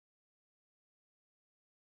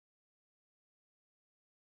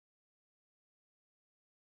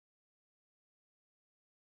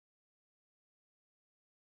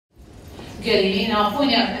Good evening, and I'll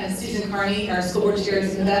point out Susan Carney, our school board chair,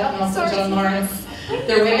 is in the back, and also John Lawrence.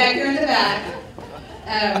 They're way back here in the back.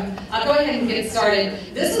 I'll go ahead and get started.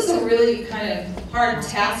 This is a really kind of hard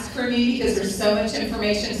task for me because there's so much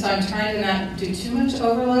information, so I'm trying to not do too much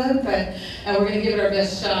overload, but we're going to give it our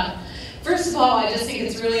best shot. First of all, I just think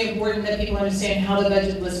it's really important that people understand how the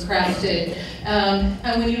budget was crafted.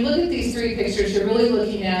 And when you look at these three pictures, you're really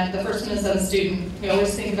looking at, the first one is of a student. We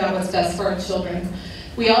always think about what's best for our children.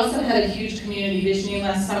 We also had a huge community visioning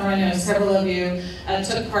last summer. I know several of you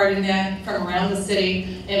took part in that from around the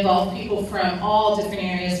city, involved people from all different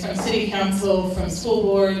areas, from city council, from school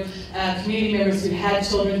board, community members who had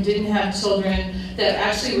children, didn't have children, that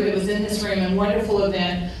actually it was in this room, a wonderful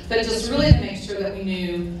event, but just really to make sure that we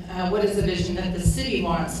knew what is the vision that the city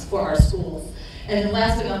wants for our schools. And then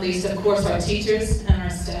last but not least, of course, our teachers and our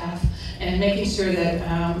staff, and making sure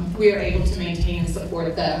that we are able to maintain and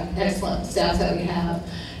support the excellent staff that we have.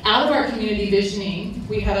 Out of our community visioning,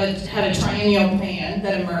 we had a triennial plan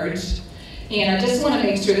that emerged, and I just want to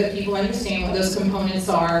make sure that people understand what those components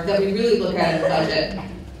are that we really look at in the budget.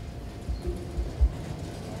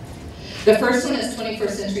 The first one is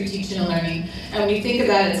 21st century teaching and learning, and when you think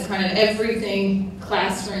about it, it's kind of everything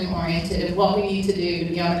classroom oriented and what we need to do to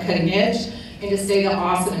be on the cutting edge and to stay the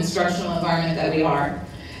awesome instructional environment that we are.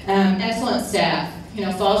 Excellent staff. You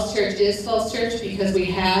know, Falls Church is Falls Church because we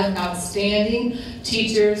have outstanding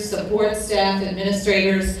teachers, support staff,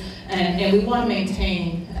 administrators, and we want to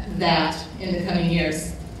maintain that in the coming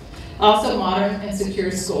years. Also, modern and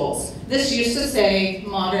secure schools. This used to say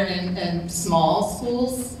modern and small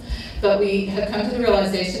schools, but we have come to the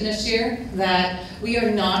realization this year that we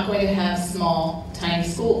are not going to have small, tiny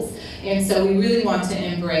schools. And so we really want to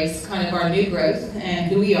embrace kind of our new growth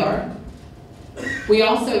and who we are. We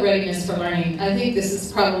also readiness for learning. I think this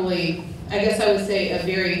is probably, I guess I would say, a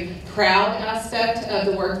very proud aspect of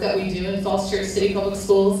the work that we do in Falls Church City Public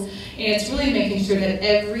Schools. And it's really making sure that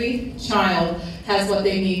every child has what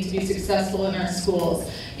they need to be successful in our schools.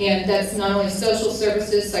 And that's not only social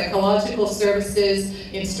services, psychological services,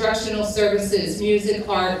 instructional services, music,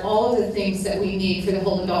 art, all of the things that we need for the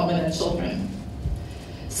whole development of children.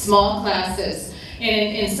 Small classes.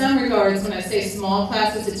 And in some regards, when I say small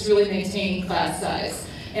classes, it's really maintaining class size.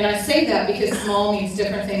 And I say that because small means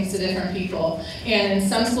different things to different people. And in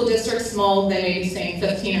some school districts, small, they may be saying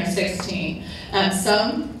 15 or 16.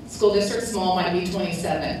 Some school districts, small might be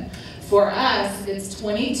 27. For us, it's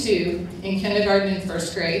 22 in kindergarten and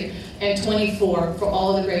first grade, and 24 for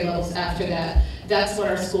all of the grade levels after that. That's what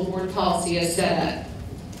our school board policy is set at.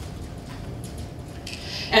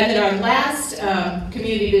 And then our last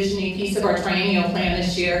community visioning piece of our triennial plan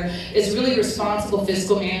this year is really responsible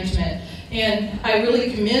fiscal management. And I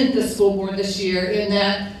really commend the school board this year in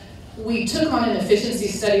that we took on an efficiency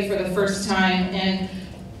study for the first time, and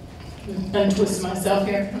I'm twisting myself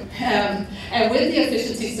here. And with the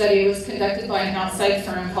efficiency study, it was conducted by an outside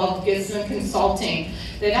firm called Gisman Consulting.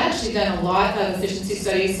 They've actually done a lot of efficiency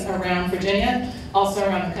studies around Virginia, also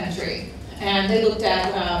around the country. And they looked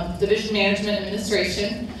at division management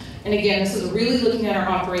administration. And again, this is really looking at our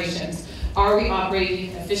operations. Are we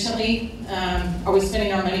operating efficiently? Are we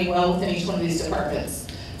spending our money well within each one of these departments?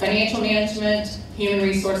 Financial management, human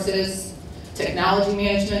resources, technology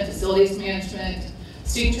management, facilities management,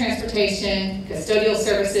 student transportation, custodial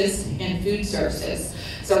services, and food services.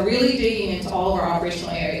 So really digging into all of our operational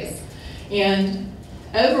areas. And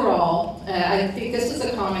overall, I think this is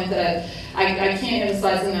a comment that I can't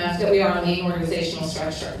emphasize enough, that we are a lean organizational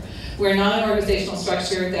structure. We're not an organizational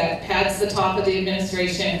structure that pads the top of the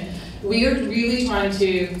administration. We are really trying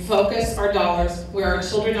to focus our dollars where our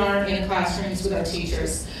children are in the classrooms with our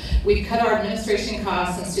teachers. We've cut our administration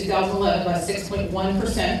costs since 2011 by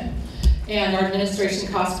 6.1%, and our administration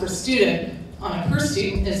cost per student on a per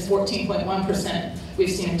student is 14.1%. We've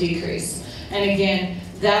seen a decrease. And again,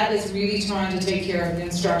 that is really trying to take care of the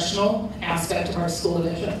instructional aspect of our school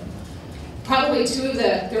division. Probably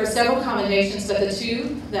there are several commendations, but the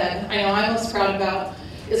two that I know I'm most proud about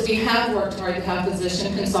is we have worked hard to have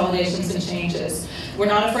position consolidations and changes. We're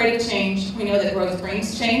not afraid of change. We know that growth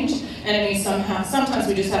brings change, and it means sometimes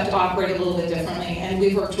we just have to operate a little bit differently, and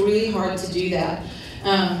we've worked really hard to do that.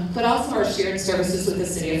 But also our shared services with the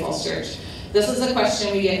City of Falls Church. This is a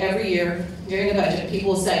question we get every year during the budget.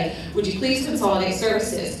 People will say, would you please consolidate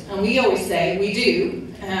services? And we always say, we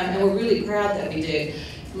do, and we're really proud that we do.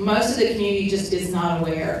 Most of the community just is not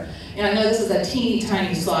aware. And I know this is a teeny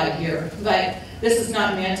tiny slide here, but this is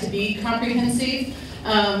not meant to be comprehensive.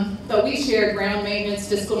 But we share ground maintenance,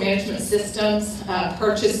 fiscal management systems,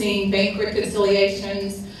 purchasing, bank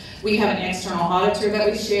reconciliations. We have an external auditor that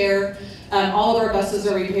we share. All of our buses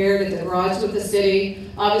are repaired at the garage with the city.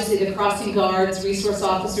 Obviously, the crossing guards, resource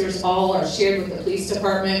officers, all are shared with the police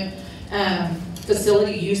department.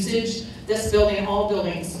 Facility usage, this building, all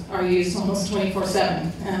buildings are used almost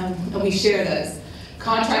 24/7, and we share those.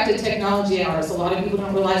 Contracted technology hours, a lot of people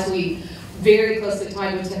don't realize we very closely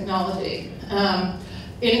tied with technology.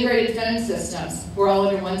 Integrated phone systems, we're all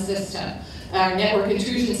under one system. Our network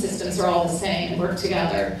intrusion systems are all the same and work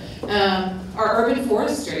together. Our urban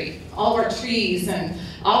forestry, all of our trees and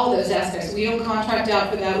all of those aspects, we don't contract out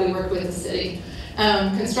for that, we work with the city.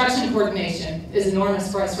 Construction coordination is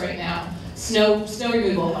enormous for us right now. Snow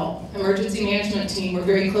removal help, emergency management team, we're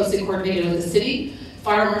very closely coordinated with the city,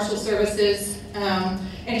 fire marshal services,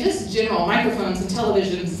 and just general microphones and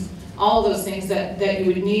televisions, all those things that you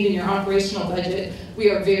would need in your operational budget. We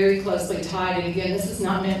are very closely tied, and again, this is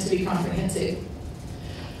not meant to be comprehensive.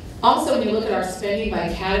 Also, when you look at our spending by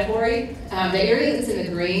category, the area that's in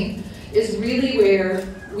the green is really where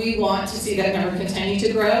we want to see that number continue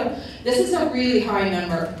to grow. This is a really high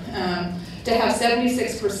number. To have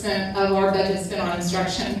 76% of our budget spent on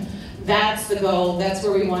instruction, that's the goal, that's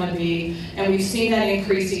where we want to be, and we've seen that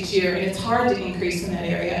increase each year, and it's hard to increase in that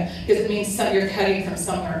area because it means you're cutting from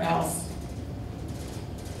somewhere else.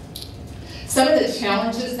 Some of the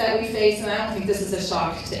challenges that we face, and I don't think this is a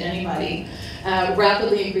shock to anybody,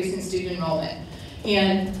 rapidly increasing student enrollment.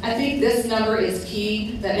 And I think this number is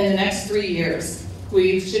key, that in the next 3 years,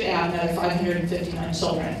 we should add another 559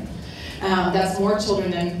 children. That's more children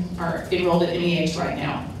than are enrolled at any age right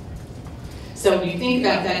now. So when you think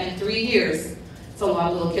about that, in 3 years, it's a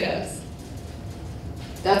lot of little kiddos.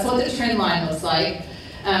 That's what the trend line looks like.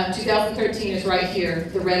 2013 is right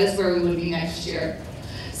here. The red is where we would be next year.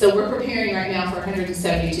 So we're preparing right now for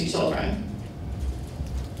 172 children.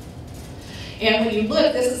 And when you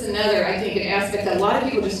look, this is another, I think, an aspect that a lot of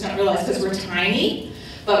people just don't realize because we're tiny,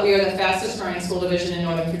 but we are the fastest growing school division in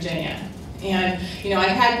Northern Virginia. And, I've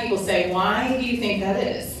had people say, why do you think that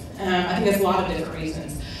is? I think there's a lot of different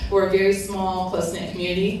reasons. We're a very small, close-knit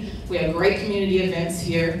community. We have great community events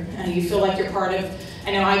here, and you feel like you're part of,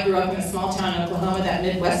 I know I grew up in a small town in Oklahoma, that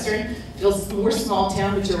Midwestern, feels more small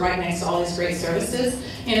town, but you're right next to all these great services,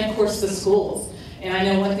 and of course the schools. And I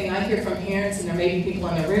know one thing I hear from parents, and there may be people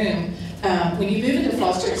in the room, when you move into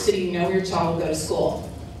Falls Church City, you know where your child will go to school.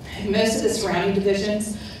 Most of the surrounding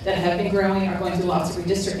divisions that have been growing are going through lots of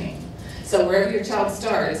redistricting. So wherever your child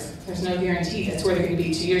starts, there's no guarantee that's where they're going to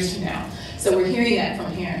be 2 years from now. So we're hearing that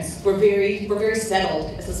from parents. We're very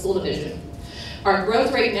settled as a school division. Our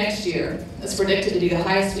growth rate next year is predicted to be the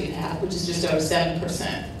highest we've had, which is just over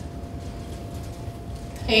 7%.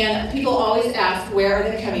 And people always ask, where are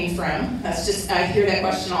they coming from? I hear that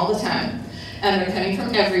question all the time. They're coming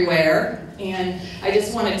from everywhere. And I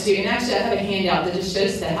just wanted to, and actually I have a handout that just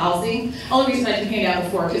shows the housing. Only reason I didn't hand out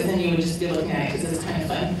before, because then you would just be looking at it, because it's kind of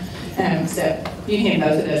fun. So you can hand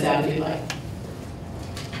both of those out if you'd like.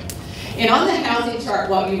 And on the housing chart,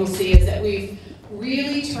 what you will see is that we've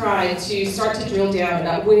really tried to start to drill down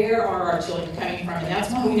about where are our children coming from. And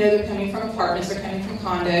that's why we know they're coming from apartments, they're coming from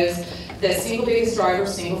condos. The single biggest driver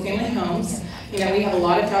is single family homes. We have a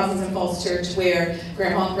lot of houses in Falls Church where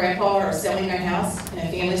grandma and grandpa are selling their house and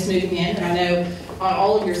a family's moving in. And I know on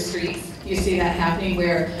all of your streets, you see that happening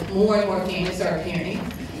where more and more families are appearing.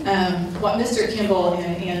 What Mr. Kimball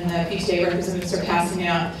and the PTA representatives are passing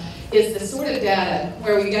out is the sort of data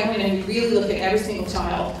where we go in and we really look at every single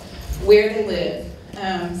child, where they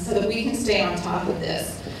live, so that we can stay on top of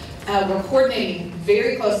this. We're coordinating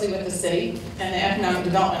very closely with the city and the Economic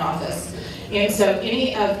Development Office. And so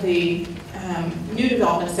any of the new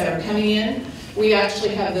developments that are coming in, we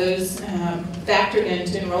actually have those factored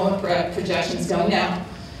into enrollment projections going out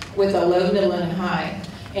with a low, middle, and high.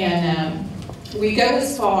 And we go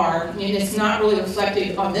as far, and it's not really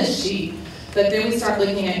reflected on this sheet, but then we start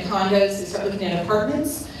looking at condos, we start looking at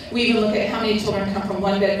apartments. We even look at how many children come from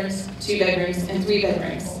 1 bedrooms, 2 bedrooms, and 3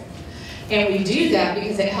 bedrooms. And we do that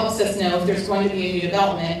because it helps us know if there's going to be a new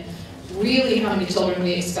development, really how many children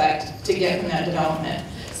we expect to get from that development.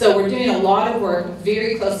 So we're doing a lot of work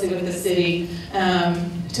very closely with the city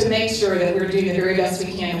to make sure that we're doing the very best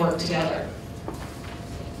we can to work together.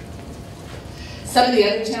 Some of the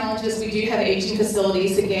other challenges, we do have aging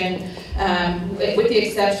facilities, again, with the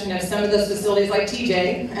exception of some of those facilities like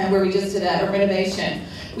TJ, where we just did a renovation.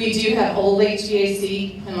 We do have old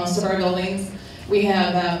HVAC in most of our buildings. We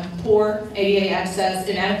have poor ADA access,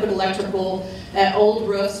 inadequate electrical, old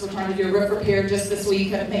roofs. We're trying to do a roof repair just this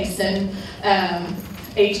week at Mason.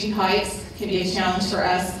 Aging pipes can be a challenge for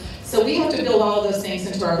us. So we have to build all of those things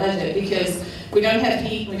into our budget because we don't have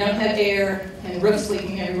heat, we don't have air, and roofs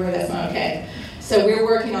leaking everywhere, that's not okay. So we're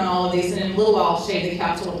working on all of these, and in a little while I'll show you the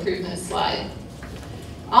capital improvement slide.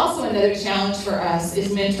 Also, another challenge for us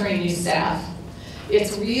is mentoring new staff.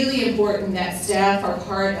 It's really important that staff are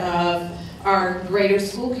part of our greater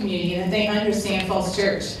school community and that they understand Falls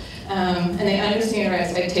Church and they understand our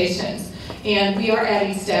expectations. And we are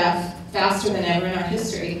adding staff faster than ever in our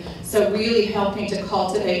history. So really helping to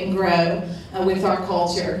cultivate and grow with our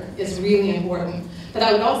culture is really important. But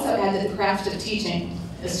I would also add that the craft of teaching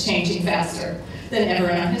is changing faster than ever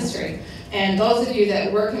in our history. And those of you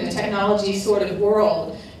that work in a technology sort of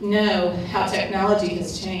world know how technology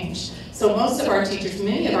has changed. So most of our teachers,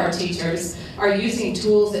 many of our teachers, are using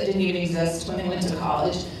tools that didn't even exist when they went to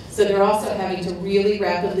college. So they're also having to really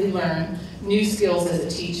rapidly learn new skills as a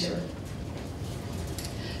teacher.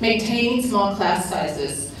 Maintaining small class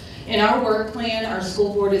sizes. In our work plan, our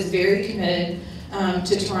school board is very committed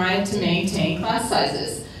to trying to maintain class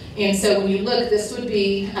sizes. And so when you look, this would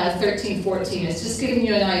be 13, 14. It's just giving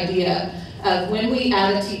you an idea of when we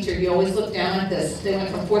add a teacher, you always look down at this. They went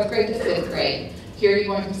from 4th grade to 5th grade. Here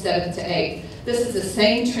you're going from 7th to 8th. This is the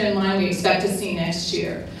same trend line we expect to see next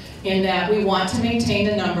year, in that we want to maintain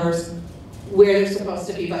the numbers where they're supposed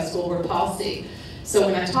to be by school board policy. So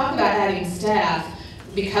when I talk about adding staff,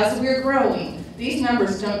 because we're growing, these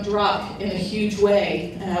numbers don't drop in a huge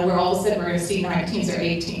way where all of a sudden we're going to see 19s or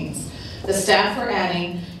 18s. The staff we're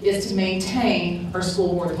adding is to maintain our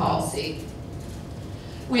school board policy.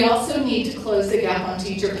 We also need to close the gap on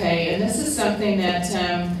teacher pay, and this is something that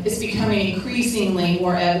is becoming increasingly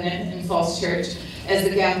more evident in Falls Church as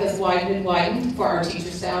the gap has widened and widened for our teacher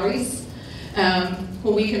salaries.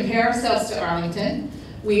 When we compare ourselves to Arlington,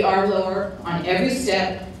 we are lower on every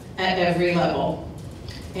step at every level.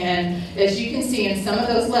 And as you can see in some of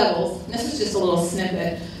those levels, and this is just a little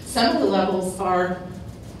snippet, some of the levels are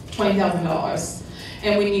 $20,000.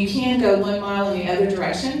 And when you can go 1 mile in the other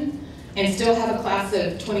direction and still have a class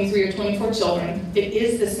of 23 or 24 children, it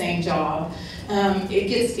is the same job. It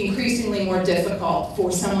gets increasingly more difficult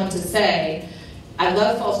for someone to say, I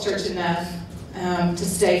love Falls Church enough to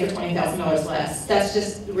stay for $20,000 less. That's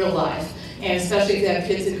just real life, and especially if you have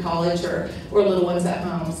kids in college or little ones at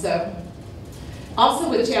home. So, also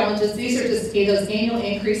with challenges, these are just those annual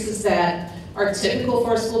increases that are typical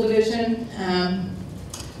for a school division.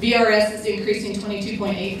 VRS is increasing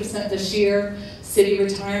 22.8% this year. City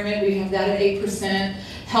retirement, we have that at 8%.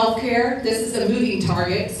 Healthcare, this is a moving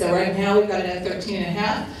target, so right now we've got it at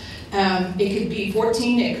 13.5. It could be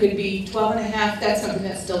 14, it could be 12.5. That's something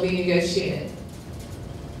that's still being negotiated.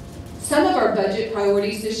 Some of our budget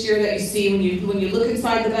priorities this year that you see when you look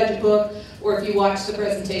inside the budget book, or if you watch the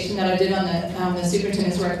presentation that I did on the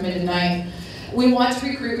superintendent's recommended night, we want to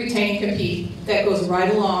recruit, retain, and compete. That goes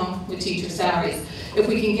right along with teacher salaries. If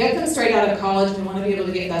we can get them straight out of college, we want to be able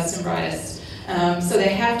to get best and brightest. So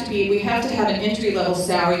we have to have an entry-level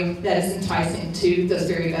salary that is enticing to those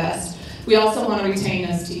very best. We also want to retain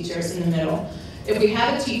those teachers in the middle. If we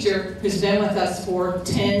have a teacher who's been with us for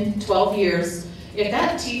 10, 12 years, if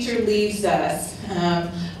that teacher leaves us,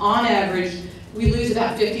 on average, we lose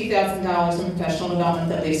about $50,000 in professional development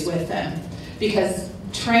that leaves with them. Because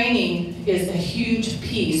training is a huge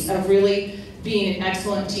piece of really being an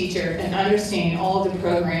excellent teacher and understanding all of the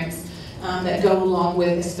programs that go along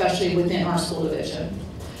with, especially within our school division.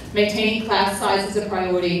 Maintaining class size is a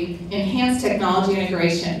priority. Enhanced technology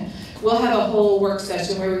integration. We'll have a whole work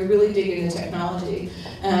session where we really dig into technology.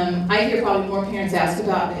 I hear probably more parents ask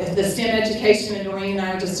about the STEM education, and Doreen and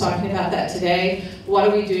I were just talking about that today. What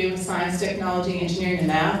do we do with science, technology, engineering, and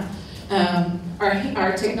math?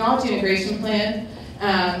 Our technology integration plan,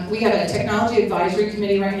 we have a technology advisory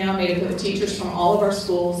committee right now made up of teachers from all of our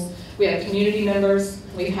schools. We have community members.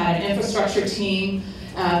 We've had an infrastructure team,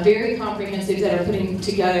 very comprehensive, that are putting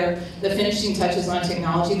together the finishing touches on a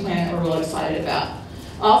technology plan that we're really excited about.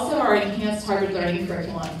 Also, our enhanced hybrid learning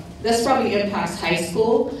curriculum. This probably impacts high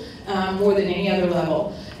school more than any other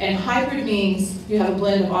level. And hybrid means you have a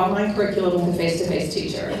blend of online curriculum with a face-to-face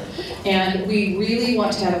teacher. And we really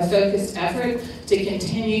want to have a focused effort to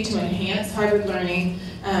continue to enhance hybrid learning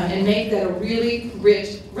and make that a really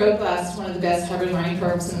rich, robust, one of the best hybrid learning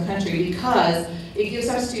programs in the country, because it gives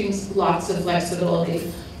our students lots of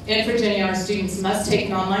flexibility. In Virginia, our students must take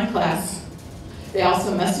an online class. They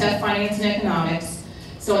also must have finance and economics.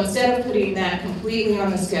 So instead of putting that completely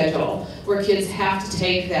on the schedule, where kids have to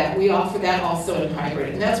take that, we offer that also in hybrid.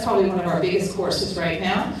 And that's probably one of our biggest courses right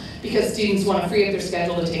now, because students want to free up their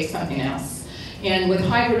schedule to take something else. And with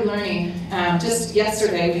hybrid learning, just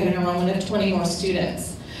yesterday we had an enrollment of 20 more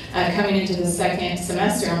students coming into the second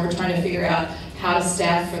semester, and we're trying to figure out how to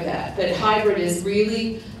staff for that. But hybrid is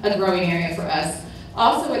really a growing area for us.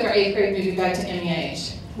 Also with our 8th grade moving back to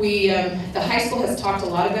MEH. The high school has talked a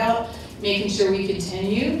lot about making sure we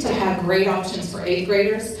continue to have great options for 8th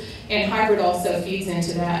graders, and hybrid also feeds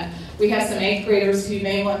into that. We have some 8th graders who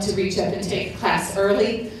may want to reach up and take class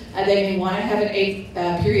early. They may want to have an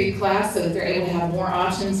 8th period class so that they're able to have more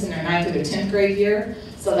options in their 9th through 10th grade year.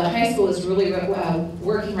 So the high school is really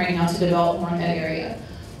working right now to develop more in that area.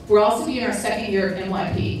 We're also in our 2nd year of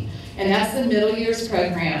MYP, and that's the middle years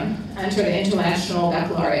program under the International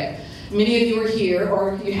Baccalaureate. Many of you are here,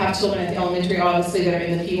 or you have children at the elementary, obviously, that are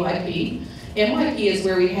in the PYP. MYP is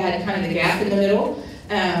where we had kind of the gap in the middle.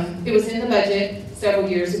 It was in the budget several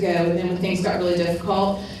years ago, and then when things got really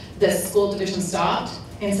difficult, the school division stopped,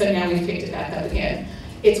 and so now we've picked it back up again.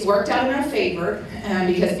 It's worked out in our favor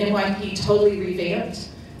because MYP totally revamped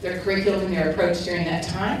their curriculum and their approach during that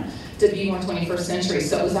time to be more 21st century.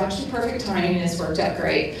 So it was actually perfect timing, and it's worked out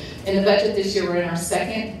great. In the budget this year, we're in our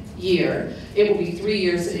 2nd year. It will be 3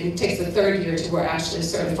 years, and it takes the 3rd year to we're actually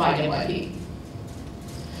certified MYP.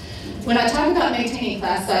 When I talk about maintaining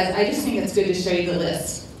class size, I just think it's good to show you the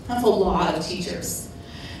list. That's a lot of teachers.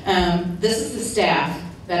 This is the staff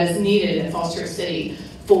that is needed in Falls Church City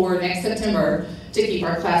for next September to keep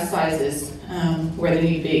our class sizes where they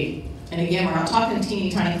need to be. And again, we're not talking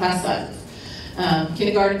teeny tiny class sizes.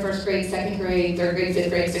 Kindergarten, 1st grade, 2nd grade, 3rd grade, 5th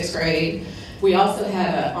grade, 6th grade. We also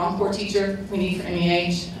have an encore teacher we need for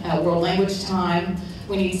MEH, world language time.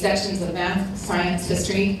 We need sections of math, science,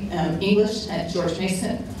 history, English at George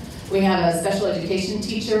Mason. We have a special education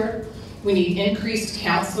teacher. We need increased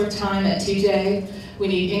counselor time at TJ. We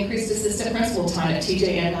need increased assistant principal time at TJ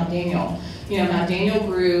and Mount Daniel. You know, Mount Daniel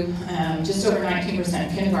grew just over 19%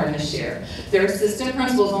 in kindergarten this year. Their assistant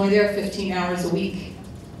principal is only there 15 hours a week.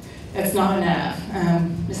 That's not enough.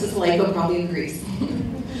 Mrs. Lako probably agrees.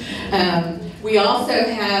 We also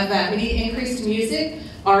have, we need increased music,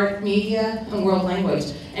 art, media, and world language.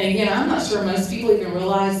 And again, I'm not sure most people even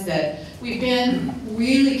realize that we've been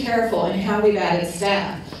really careful in how we've added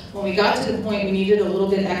staff. When we got to the point we needed a little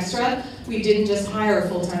bit extra, we didn't just hire a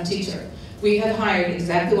full-time teacher. We have hired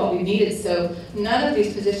exactly what we needed, so none of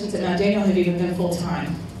these positions at Mount Daniel have even been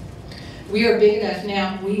full-time. We are big enough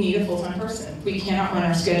now, we need a full-time person. We cannot run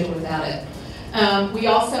our schedule without it. We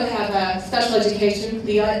also have a special education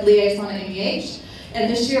liaison at MEH, and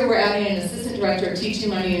this year we're adding an assistant director of teaching,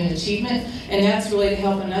 learning, and achievement, and that's really to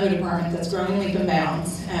help another department that's growing leap and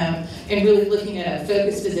bounds, and really looking at a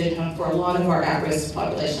focused position for a lot of our at-risk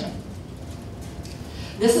population.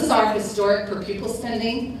 This is our historic per pupil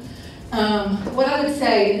spending. What I would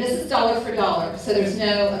say, and this is dollar for dollar, so there's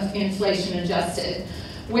no inflation adjusted.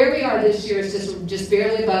 Where we are this year is just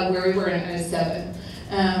barely above where we were in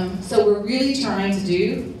 2007. So we're really trying to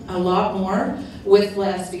do a lot more with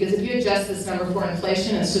less, because if you adjust this number for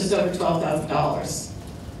inflation, it's just over $12,000.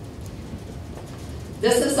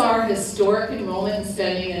 This is our historic enrollment and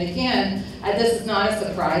spending, and again, this is not a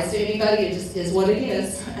surprise to anybody, it just is what it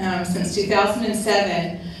is. Since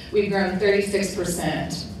 2007, we've grown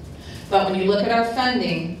 36%. But when you look at our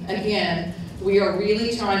funding, again, we are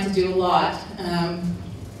really trying to do a lot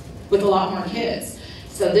with a lot more kids.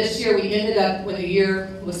 So this year we ended up, when the year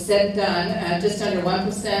was said and done, just under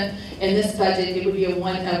 1%. In this budget, it would be a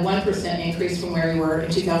 1% increase from where we were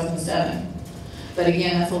in 2007. But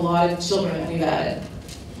again, that's a lot of children that we've added.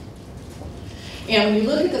 And when you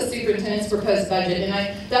look at the superintendent's proposed budget,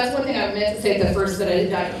 and that's one thing I meant to say at the first that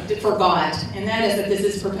I forgot, and that is that this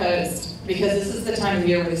is proposed, because this is the time of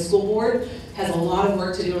year where the school board has a lot of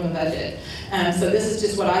work to do on the budget. So this is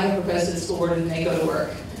just what I have proposed to the school board, and they go to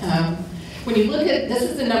work. When you look at, this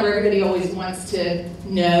is the number everybody always wants to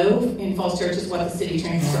know in Falls Church, is what the city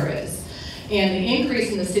transfer is. And the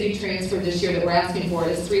increase in the city transfer this year that we're asking for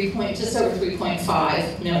is just over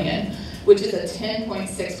 3.5 million, which is a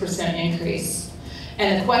 10.6% increase.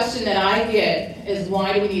 And the question that I get is,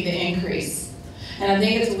 why do we need the increase? And I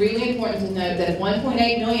think it's really important to note that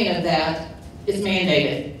 1.8 million of that is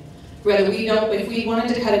mandated. Whether we don't, if we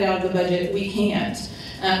wanted to cut it out of the budget, we can't.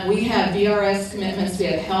 We have VRS commitments, we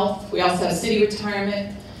have health, we also have city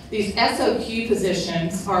retirement. These SOQ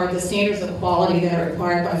positions are the standards of quality that are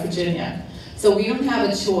required by Virginia. So we don't have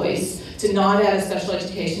a choice to not add a special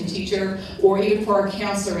education teacher, or even for our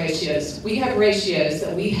counselor ratios. We have ratios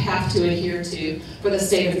that we have to adhere to for the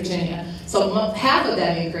state of Virginia. So half of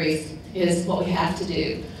that increase is what we have to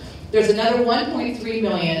do. There's another 1.3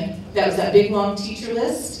 million, that was that big long teacher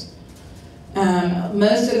list.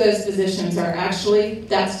 Most of those positions are actually,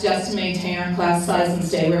 that's just to maintain our class size and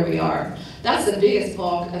stay where we are. That's the biggest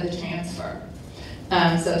bulk of the transfer.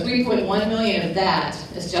 So 3.1 million of that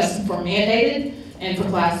is just for mandated and for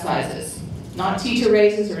class sizes, not teacher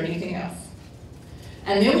raises or anything else.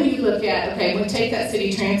 And then when you look at, okay, when we take that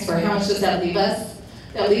city transfer, how much does that leave us?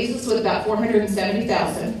 That leaves us with about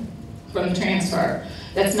 $470,000 from the transfer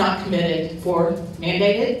that's not committed for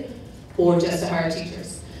mandated or just to hire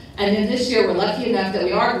teachers. And then this year, we're lucky enough that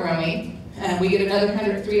we are growing. We get another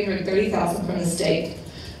 $330,000 from the state.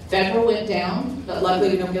 Federal went down, but luckily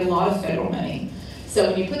we don't get a lot of federal money.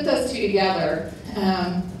 So when you put those two together,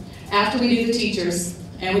 after we do the teachers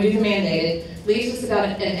and we do the mandated, leaves us about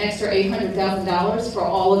an extra $800,000 for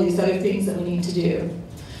all of these other things that we need to do.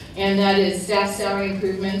 And that is staff salary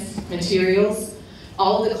improvements, materials,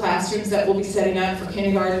 all of the classrooms that we'll be setting up for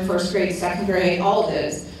kindergarten, first grade, second grade, all of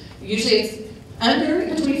those. Usually it's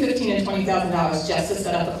between $15,000 and $20,000 just to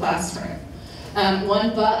set up a classroom.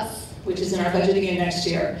 One bus, which is in our budget again next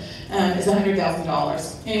year, is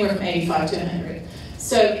 $100,000, anywhere from $85,000 to $100,000.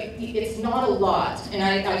 So it's not a lot, and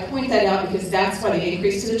I point that out because that's why the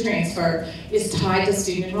increase to the transfer is tied to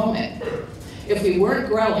student enrollment. If we weren't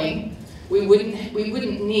growing, we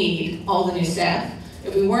wouldn't need all the new staff.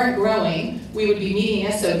 If we weren't growing, we would be meeting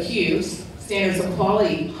SOQs, standards of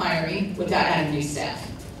quality hiring, without adding new staff.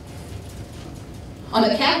 On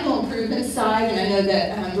the capital improvement side, and I know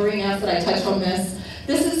that Doreen asked that I touch on this,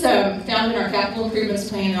 this is found in our capital improvements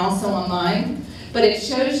plan and also online, but it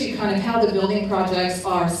shows you kind of how the building projects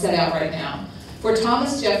are set out right now. For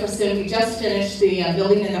Thomas Jefferson, we just finished the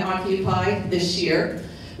building in the Occupy this year.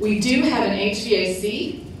 We do have an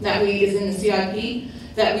HVAC that is in the CIP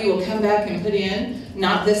that we will come back and put in,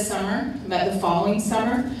 not this summer, but the following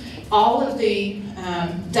summer. All of the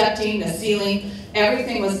ducting, the ceiling,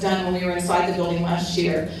 everything was done when we were inside the building last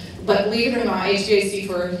year. But believe it or not, HVAC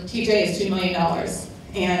for TJ is $2 million.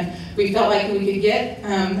 And we felt like we could get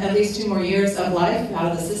at least 2 more years of life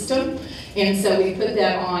out of the system. And so we put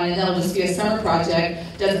that on, and that'll just be a summer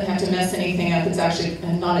project. Doesn't have to mess anything up. It's actually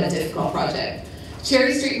not a difficult project.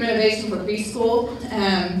 Cherry Street renovation for preschool.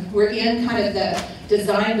 We're in kind of the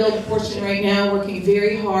design build portion right now, working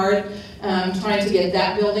very hard, trying to get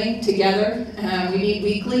that building together. We meet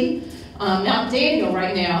weekly. Mount Daniel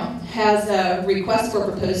right now has a request for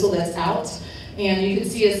proposal that's out. And you can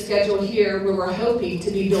see a schedule here where we're hoping to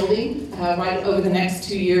be building right over the next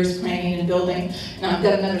 2 years, planning and building. And I've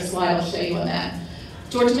got another slide I'll show you on that.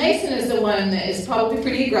 George Mason is the one that is probably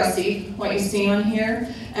pretty aggressive, what you see on here.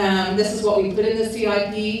 This is what we put in the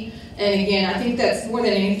CIP. And again, I think that's more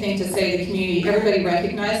than anything to say to the community, everybody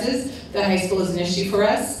recognizes that high school is an issue for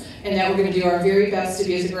us, and that we're going to do our very best to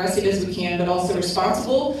be as aggressive as we can, but also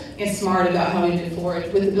responsible and smart about how we move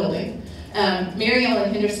forward with the building. Mary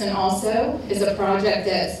Ellen Henderson also is a project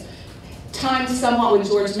that's timed somewhat with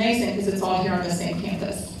George Mason because it's all here on the same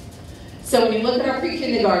campus. So when you look at our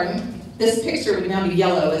pre-kindergarten, this picture would now be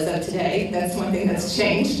yellow as of today. That's one thing that's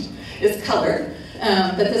changed, is color.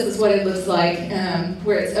 But this is what it looks like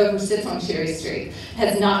where it sits on Cherry Street.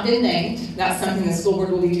 Has not been named. That's something the school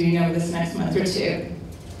board will be doing over this next month or two.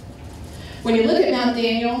 When you look at Mount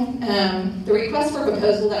Daniel, the request for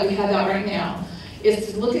proposal that we have out right now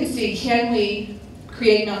is to look and see, can we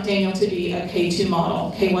create Mount Daniel to be a K2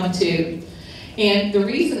 model, K1-2. And the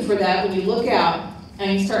reason for that, when you look out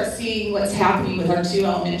and you start seeing what's happening with our 2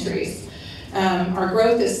 elementaries, our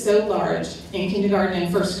growth is so large in kindergarten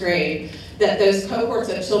and first grade that those cohorts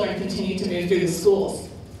of children continue to move through the schools.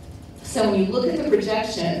 So when you look at the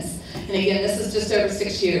projections, and again, this is just over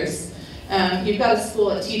 6 years, you've got a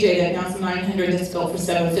school at TJ that now is 900 that's built for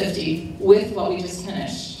 750 with what we just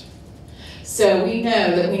finished. So we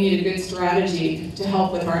know that we need a good strategy to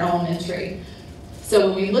help with our elementary. So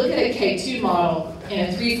when we look at a K2 model in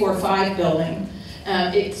a 3, 4, 5 building,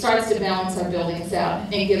 it starts to balance our buildings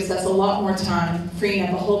out and gives us a lot more time, freeing up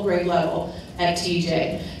a whole grade level at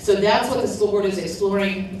TJ. So that's what the school board is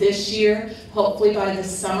exploring this year. Hopefully by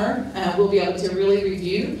this summer, we'll be able to really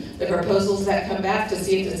review the proposals that come back to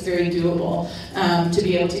see if it's very doable to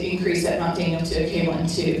be able to increase that Mount Daniel to a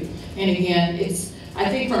K1-2. And again, I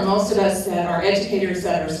think for most of us that are educators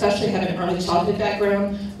that are especially have an early childhood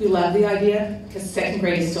background, we love the idea because second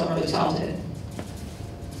grade is still early childhood.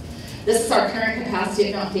 This is our current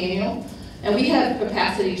capacity at Mount Daniel. And we have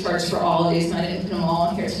capacity charts for all of these, and I didn't put them all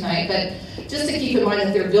on here tonight, but just to keep in mind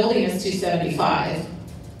that their building is 275.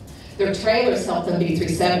 Their trailers help them be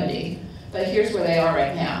 370, but here's where they are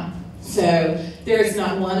right now. So there is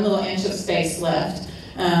not one little inch of space left.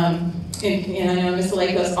 And I know Ms.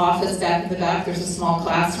 Aleko's office back in the back, there's a small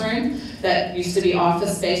classroom that used to be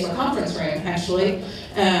office space or conference room, actually.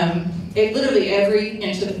 Literally every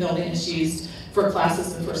inch of the building is used for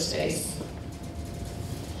classes and for space.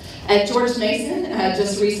 At George Mason,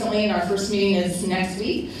 just recently, and our first meeting is next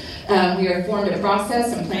week, we have formed a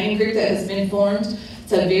process and planning group that has been formed.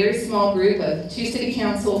 It's a very small group of 2 city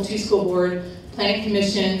council, 2 school board, Planning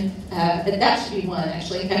Commission, that should be one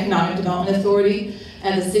actually, Economic Development Authority,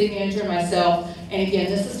 and the city manager and myself. And again,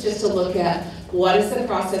 this is just to look at what is the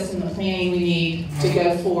process and the planning we need to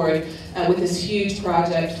go forward with this huge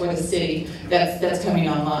project for the city that's coming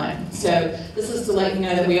online. So this is to let you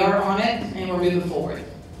know that we are on it and we're moving forward.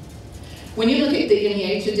 When you look at the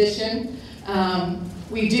NEH edition,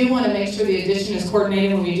 we do want to make sure the addition is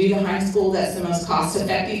coordinated when we do the high school. That's the most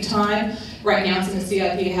cost-effective time. Right now it's in the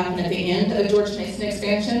CIP to happen at the end of George Mason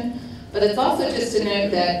expansion. But it's also just to note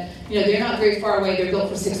that they're not very far away. They're built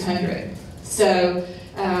for 600. So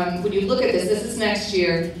when you look at this is next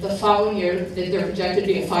year. The following year, they're projected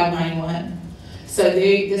to be at 591. So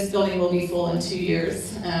this building will be full in 2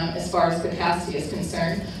 years as far as capacity is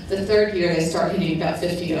concerned. The third year, they start hitting about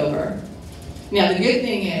 50 over. Now the good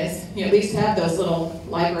thing is, you at least have those little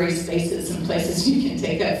library spaces and places you can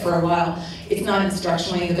take up for a while. It's not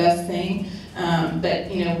instructionally the best thing, but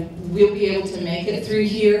we'll be able to make it through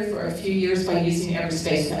here for a few years by using every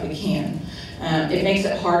space that we can. It makes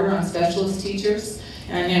it harder on specialist teachers.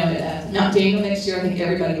 And I know Mount Daniel next year, I think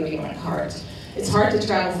everybody will be on cart. It's hard to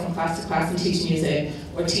travel from class to class and teach music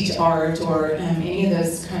or teach art or any of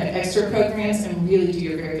those kind of extra programs and really do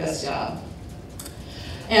your very best job.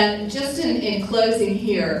 And just in closing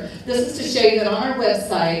here, this is to show you that on our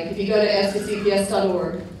website, if you go to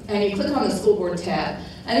sccs.org and you click on the school board tab,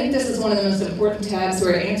 I think this is one of the most important tabs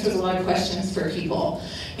where it answers a lot of questions for people.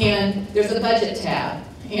 And there's a budget tab.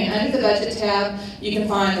 And under the budget tab, you can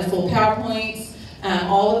find the full PowerPoints,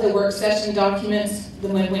 all of the work session documents.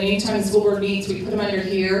 When anytime the school board meets, we put them under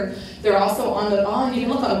here. They're also you can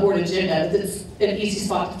look on the board agenda, but it's an easy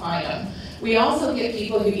spot to find them. We also get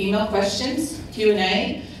people who email questions,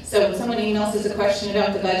 Q&A. So when someone emails us a question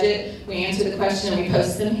about the budget, we answer the question and we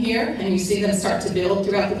post them here, and you see them start to build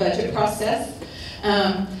throughout the budget process.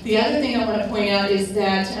 The other thing I want to point out is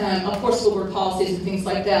that, of course, school board policies and things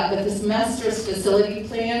like that, but this master's facility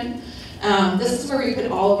plan, this is where we put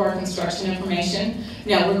all of our construction information.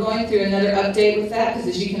 Now, we're going through another update with that, because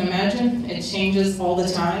as you can imagine, it changes all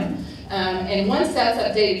the time. And once that's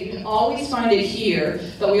updated, you can always find it here,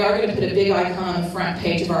 but we are going to put a big icon on the front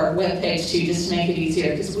page of our web page too, just to make it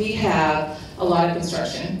easier, because we have a lot of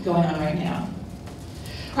construction going on right now.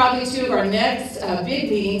 Probably two of our next big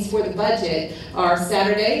meetings for the budget are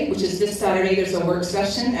Saturday, which is this Saturday. There's a work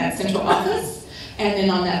session at central office, and then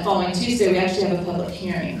on that following Tuesday, we actually have a public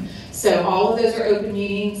hearing. So all of those are open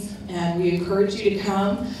meetings, and we encourage you to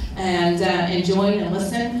come and join and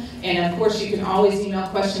listen. And of course, you can always email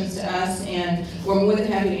questions to us, and we're more than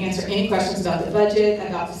happy to answer any questions about the budget,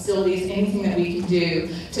 about facilities, anything that we can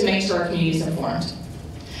do to make sure our community is informed.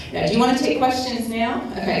 Now, do you want to take questions now?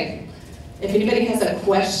 Okay. If anybody has a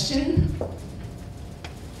question.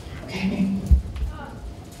 Okay.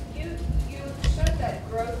 You showed that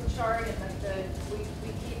growth chart and that we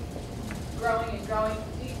keep growing and growing.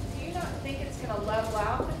 Do you not think it's going to level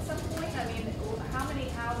out at some point? I mean, how many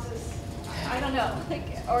houses? I don't know.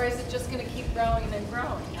 Or is it just going to keep growing and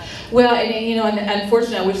growing? Well, and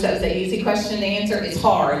unfortunately, I wish that was an easy question to answer. It's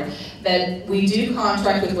hard. But we do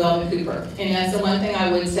contract with Weldon Cooper. And that's the one thing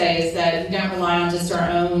I would say is that we don't rely on just our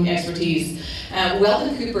own expertise.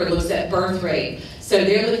 Weldon Cooper looks at birth rate. So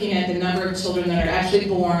they're looking at the number of children that are actually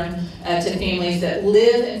born to families that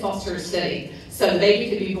live in foster city. So the baby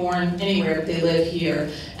could be born anywhere, but they live here.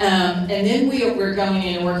 And then we're going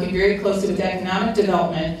in and working very closely with economic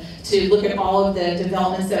development to look at all of the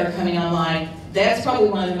developments that are coming online. That's probably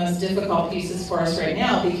one of the most difficult pieces for us right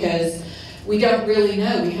now, because we don't really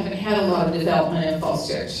know. We haven't had a lot of development in Falls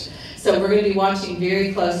Church. So we're going to be watching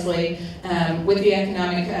very closely with the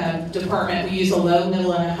economic department. We use a low,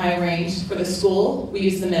 middle, and a high range for the school. We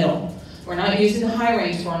use the middle. We're not using the high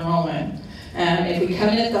range for enrollment. If we come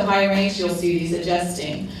in at the high range, you'll see these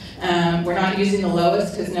adjusting. We're not using the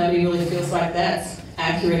lowest because nobody really feels like that's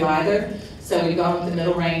accurate either. So we've gone with the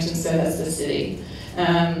middle range, and so does the city.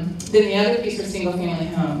 Then the other piece are single-family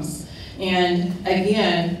homes. And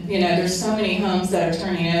again, there's so many homes that are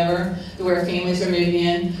turning over where families are moving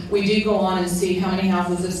in. We do go on and see how many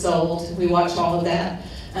houses have sold. We watch all of that.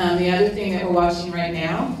 The other thing that we're watching right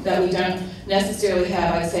now that we don't necessarily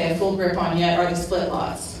have, I'd say, a full grip on yet are the split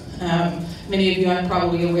lots. Many of you are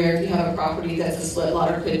probably aware if you have a property that's a split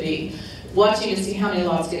lot or could be, watching to see how many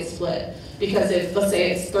lots get split. Because if, let's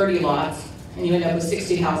say it's 30 lots, and you end up with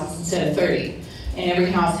 60 houses instead of 30, and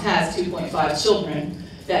every house has 2.5 children,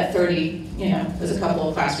 that 30, there's a couple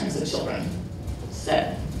of classrooms of children.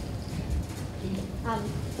 So.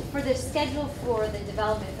 For the schedule for the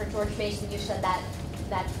development for George Mason, you said that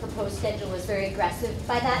that proposed schedule was very aggressive.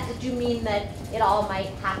 By that, did you mean that it all might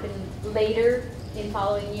happen later in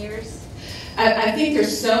following years? I think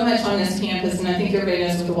there's so much on this campus, and I think everybody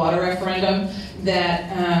knows with the water referendum,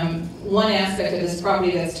 that one aspect of this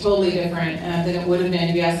property that's totally different than it would have been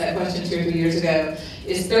if you asked that question 2 or 3 years ago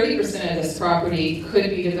is 30% of this property could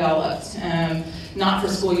be developed, not for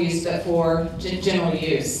school use, but for general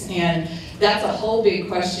use. And that's a whole big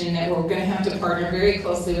question that we're going to have to partner very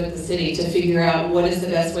closely with the city to figure out what is the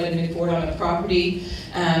best way to move forward on the property,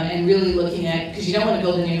 and really looking at, because you don't want to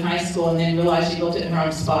build a new high school and then realize you built it in the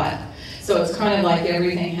wrong spot. So it's kind of like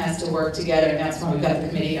everything has to work together, and that's why we've got the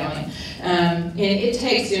committee going. And it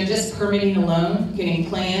takes, just permitting alone, getting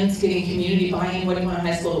plans, getting community buy-in, what do you want a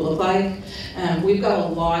high school to look like. We've got a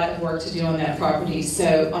lot of work to do on that property,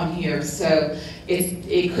 so on here. So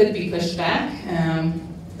it could be pushed back,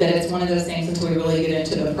 but it's one of those things until we really get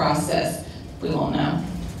into the process, we won't know.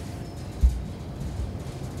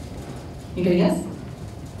 Anybody else?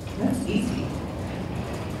 That's easy.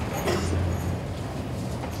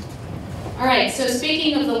 All right, so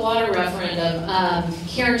speaking of the water referendum,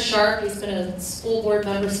 Karen Sharp, he's been a school board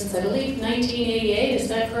member since, I believe, 1988, is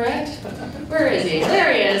that correct? Where is he?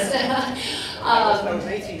 There he is. That was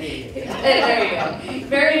 1988. There you go.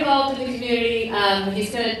 Very involved in the community.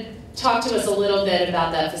 He's going to talk to us a little bit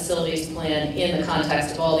about that facilities plan in the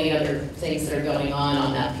context of all the other things that are going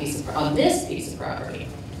on that this piece of property.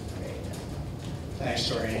 Thanks,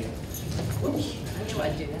 Doreen. Whoops. How do I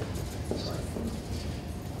do that?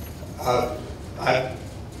 I've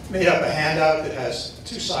made up a handout that has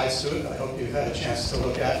 2 sides to it. I hope you've had a chance to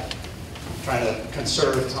look at. I'm trying to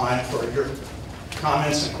conserve time for your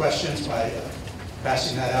comments and questions by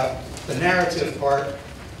passing that out. The narrative part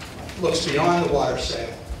looks beyond the water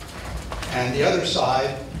sale. And the other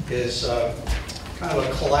side is kind of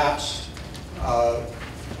a collapsed,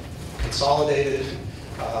 consolidated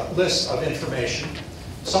list of information.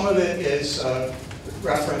 Some of it is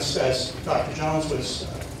referenced, as Dr. Jones was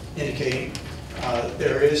indicating.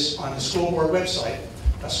 There is on the school board website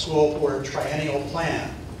a school board triennial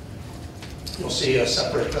plan. You'll see a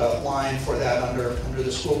separate line for that under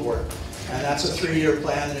the school board. And that's a 3-year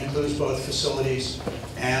plan that includes both facilities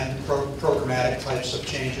and programmatic types of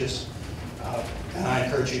changes. And I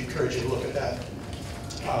encourage you to look at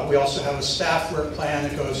that. We also have a staff work plan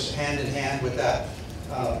that goes hand in hand with that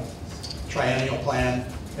triennial plan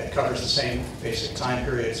that covers the same basic time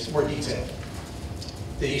periods, more detailed.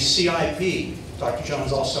 The CIP, Dr.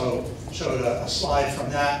 Jones also showed a slide from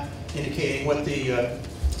that indicating what the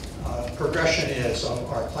progression is of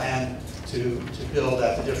our plan to build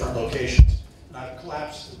at the different locations. And I've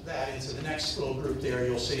collapsed that into the next little group there.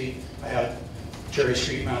 You'll see I have Cherry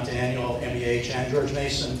Street, Mount Daniel, MEH, and George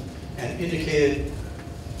Mason, and indicated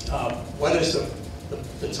what is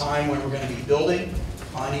the time when we're going to be building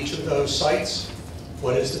on each of those sites,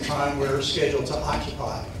 what is the time we're scheduled to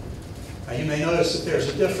occupy. Now, you may notice that there's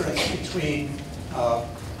a difference between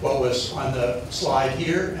what was on the slide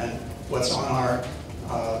here and what's on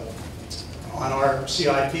our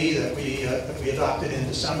CIP that we adopted in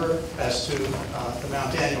December as to the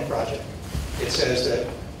Mount Daniel project. It says that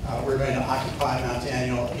we're going to occupy Mount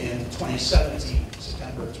Daniel in 2017,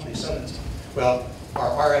 September 2017. Well, our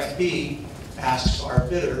RFP asks our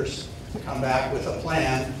bidders to come back with a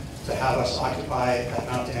plan to have us occupy at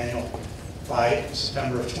Mount Daniel by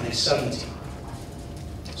September of 2017.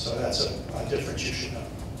 So that's a difference you should know.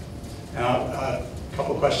 Now, a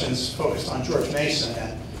couple questions focused on George Mason,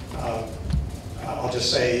 and I'll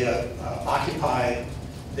just say occupy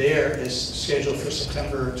there is scheduled for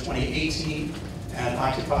September 2018, and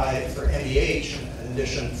occupy for MEH, in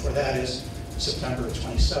addition for that, is September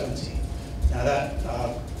 2017. Now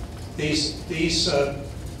that these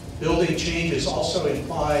building changes also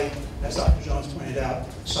imply, as Dr. Jones pointed out,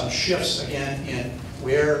 some shifts again in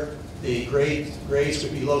where the grades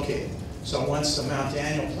would be located. So once the Mount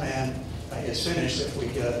Daniel plan is finished, if we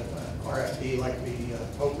get an RFP like we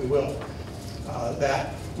hope we will,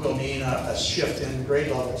 that will mean a shift in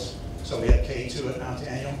grade levels. So we have K2 at Mount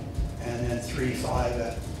Daniel, and then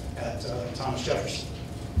 3-5 at Thomas Jefferson.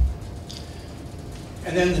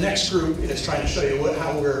 And then the next group is trying to show you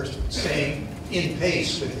how we're staying in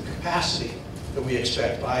pace with the capacity that we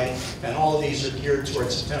expect by, and all of these are geared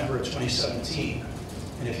towards September of 2017.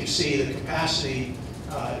 And if you see the capacity,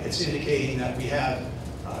 it's indicating that we have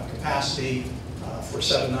capacity for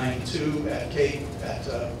 792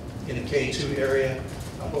 in the K2 area,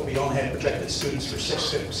 but we only have projected students for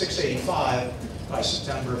 685 by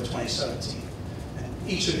September of 2017. And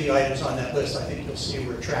each of the items on that list, I think you'll see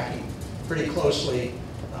we're tracking pretty closely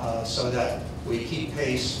so that we keep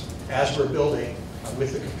pace as we're building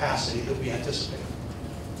with the capacity that we anticipate.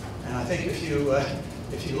 And I think if you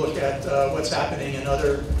look at what's happening in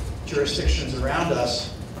other jurisdictions around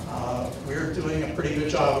us, we're doing a pretty good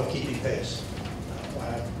job of keeping pace.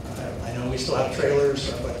 I know we still have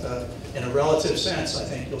trailers, but in a relative sense, I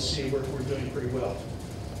think you'll see we're doing pretty well.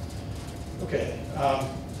 Okay.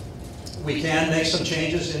 We can make some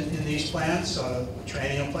changes in these plans. The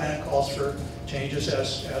training plan calls for changes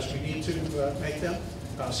as we need to make them.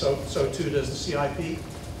 So too does the CIP.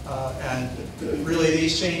 And really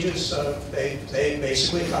these changes, they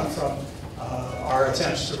basically come from our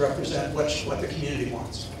attempts to represent what the community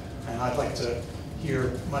wants. And I'd like to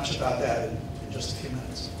hear much about that in just a few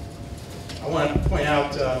minutes. I want to point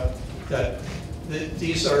out that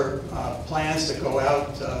these are plans that go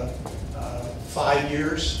out 5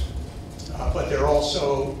 years. But they're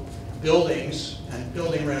also buildings and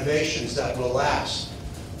building renovations that will last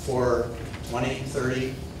for 20,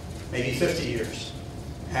 30, maybe 50 years.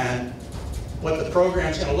 And what the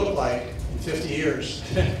program's going to look like in 50 years,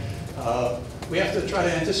 we have to try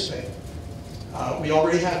to anticipate. We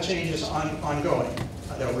already have changes ongoing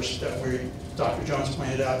that Dr. Jones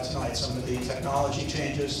pointed out tonight, some of the technology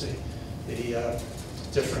changes, the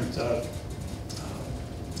different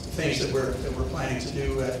things that we're planning to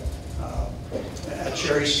do at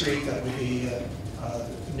Cherry Street. That would be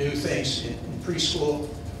new things in preschool.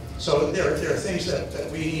 So there are things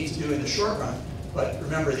that we need to do in the short run. But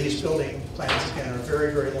remember, these building plans, again, are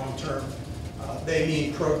very, very long term. They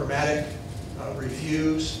mean programmatic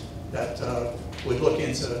reviews that would look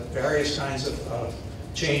into various kinds of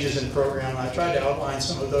changes in program. I tried to outline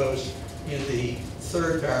some of those in the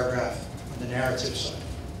third paragraph on the narrative side.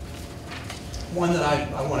 One that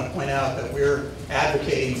I want to point out that we're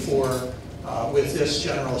advocating for with this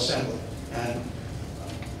General Assembly and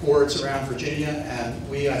boards around Virginia, and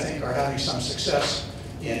we, I think, are having some success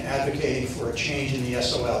in advocating for a change in the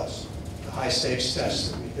SOLs, the high stakes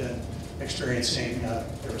tests that we've been experiencing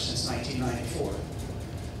ever since 1994.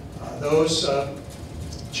 Those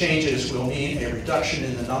changes will mean a reduction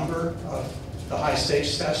in the number of the high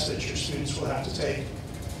stakes tests that your students will have to take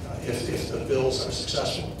if the bills are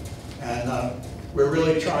successful. And we're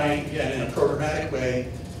really trying, again, in a programmatic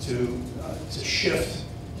way to shift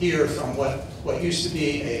here from what used to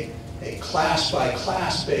be a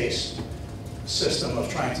class-by-class based system of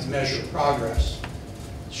trying to measure progress,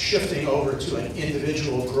 shifting over to an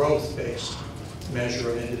individual growth-based measure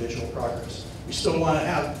of individual progress. We still want to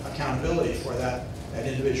have accountability for that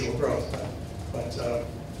individual growth, but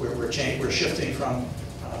we're shifting from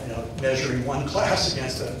measuring one class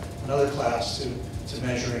against another class to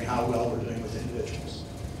measuring how well we're doing with individuals.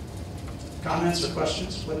 Comments or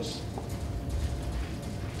questions, please?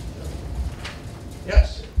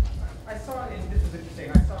 Yes? I saw, and this is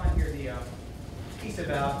interesting, I saw in here the piece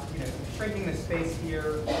about, shrinking the space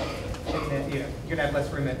here, and that, you're going to have less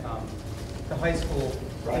room at the high school,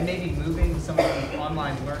 Right. and maybe moving some of the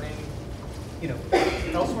online learning,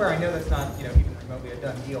 elsewhere. I know that's not, even remotely a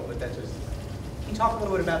done deal, but that's just, can you talk a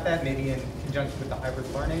little bit about that, maybe in conjunction with the hybrid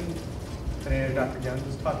learning that I know Dr. Jones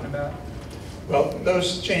was talking about? Well,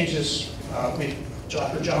 those changes,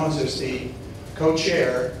 Dr. Jones is the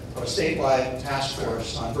co-chair of a statewide task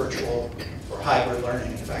force on virtual or hybrid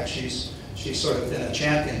learning. In fact, she's sort of been a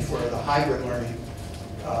champion for the hybrid learning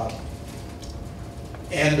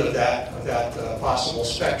end of that possible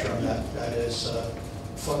spectrum that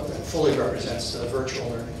fully represents the virtual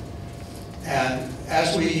learning. And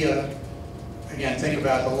as we, again, think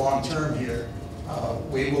about the long term here,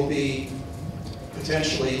 we will be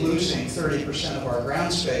potentially losing 30% of our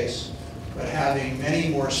ground space, but having many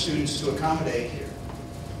more students to accommodate here.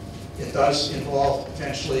 It does involve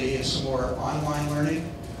potentially some more online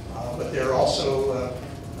learning, but there are also,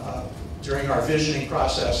 during our visioning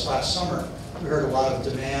process last summer, we heard a lot of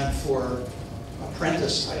demand for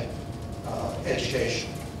apprentice-type education,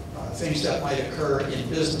 things that might occur in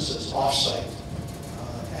businesses off-site.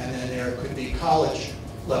 And then there could be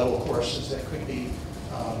college-level courses that could be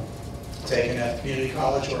taken at community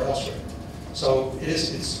college or elsewhere. So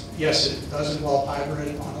yes, it does involve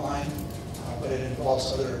hybrid online, but it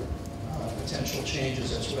involves other potential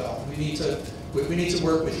changes as well. We need to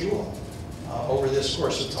work with you all over this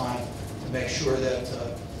course of time to make sure that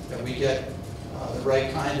we get the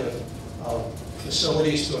right kind of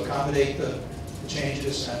facilities to accommodate the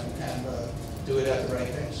changes and do it at the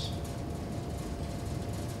right pace.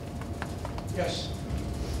 Yes?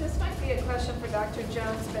 This might be a question for Dr.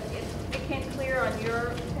 Jones, but it became clear on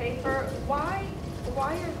your paper. Why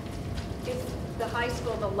is the high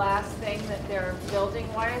school the last thing that they're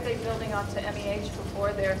building? Why are they building onto MEH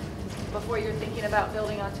before you're thinking about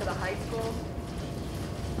building onto the high school?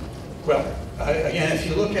 Well, again, if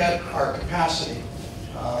you look at our capacity,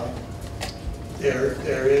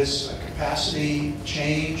 there is a capacity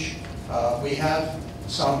change. We have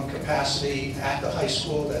some capacity at the high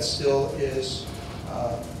school that still is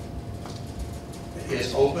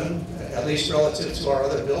open, at least relative to our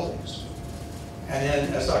other buildings. And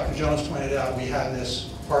then, as Dr. Jones pointed out, we have this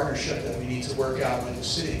partnership that we need to work out with the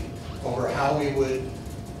city over how we would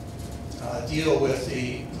deal with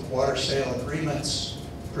the water sale agreements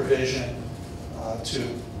provision to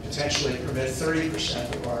potentially permit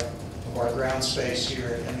 30% of our ground space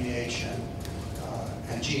here at MEH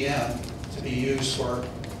and GM to be used for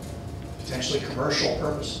potentially commercial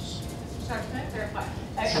purposes. Mr. Starr, can I clarify?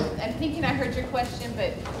 Sure. I'm thinking I heard your question,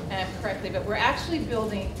 but correctly, but we're actually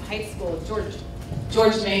building high school,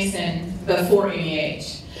 George Mason before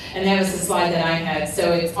MEH. And that was the slide that I had.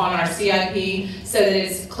 So it's on our CIP so that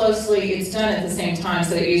it's done at the same time,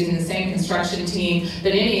 so they're using the same construction team.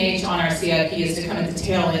 But MEH on our CIP is to come at the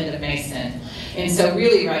tail end of Mason. And so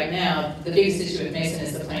really right now, the biggest issue with Mason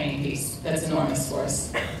is the planning piece. That's enormous for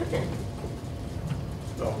us.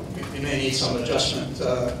 Well, we may need some adjustment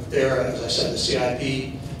there. As I said, the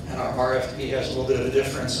CIP and our RFP has a little bit of a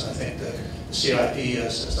difference. And I think the CIP,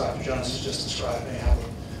 as Dr. Jones has just described,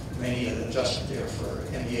 may need an adjustment there for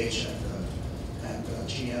MEH and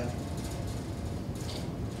GM.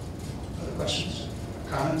 Other questions?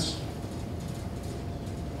 Comments?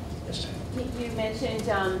 Yes, ma'am. You mentioned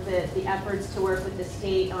the efforts to work with the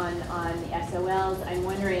state on the SOLs. I'm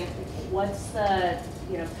wondering, what's the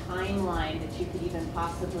timeline that you could even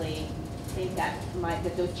possibly think that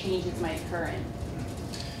those changes might occur in?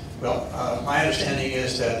 Well, my understanding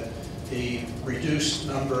is that the reduced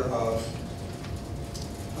number of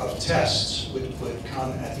tests would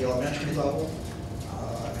come at the elementary level,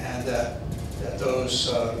 and that those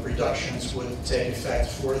reductions would take effect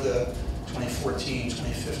for the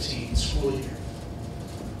 2014-2015 school year.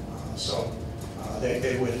 So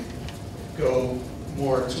they would go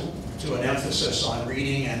more to an emphasis on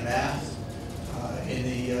reading and math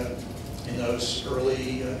in those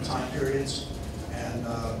early time periods, and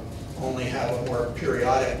only have a more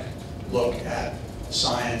periodic look at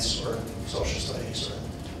science or social studies or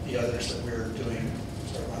the others that we're doing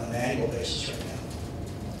sort of on an annual basis right now.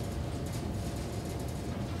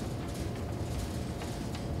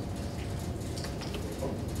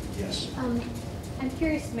 Yes. I'm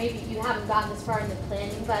curious, maybe you haven't gotten this far in the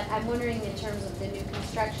planning, but I'm wondering in terms of the new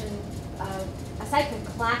construction, aside from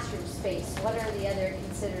classroom space, what are the other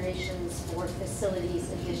considerations for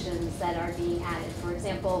facilities additions that are being added? For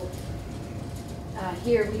example,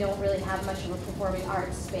 here we don't really have much of a performing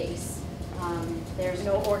arts space. There's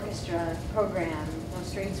no orchestra program, no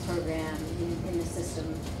strings program in the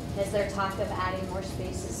system. Is there talk of adding more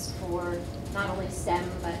spaces for not only STEM,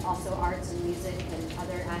 but also arts and music and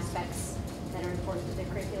other aspects that are important to the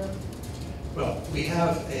curriculum? Well, we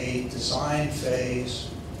have a design phase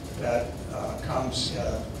that comes at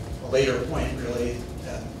a later point, really.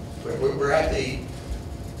 We're at the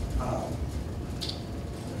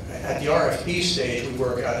RFP stage. We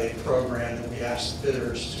work out a program that we ask the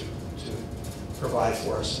bidders to provide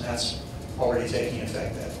for us, and that's already taking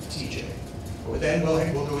effect at TJ. But then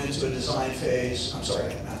we'll go into a design phase. I'm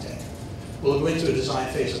sorry, at Mount Daniel. We'll go into a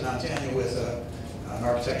design phase at Mount Daniel with an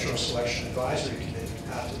architectural selection advisory committee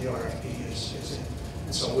after the RFP is in.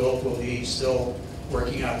 And so we'll be still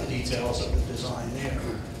working out the details of the design there.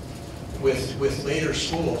 With later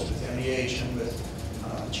schools, with MEH and with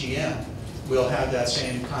GM, we'll have that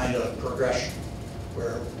same kind of progression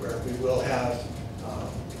where we will have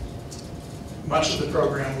much of the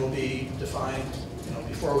program will be defined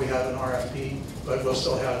before we have an RFP, but we'll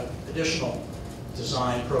still have additional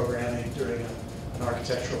design programming during an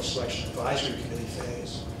architectural selection advisory committee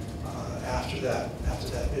phase after that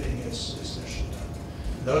bidding is initially done.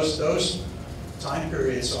 Those time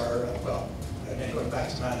periods are, well, again, going back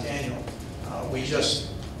to Mount Daniel, we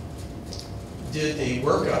just did the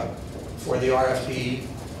workup for the RFP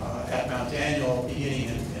at Mount Daniel beginning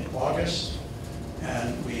in August,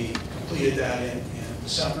 and we completed that in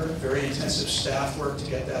December. Very intensive staff work to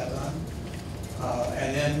get that done.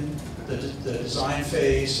 And then the design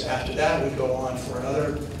phase after that would go on for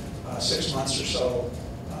another 6 months or so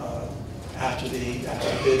after the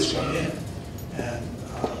bids come in. And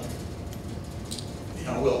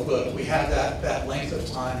we have that length of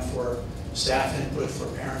time for staff input, for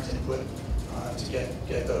parent input, to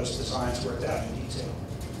get those designs worked out in detail.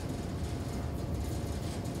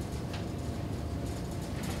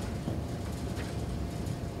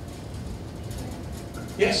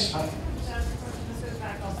 Yes. Hi. This goes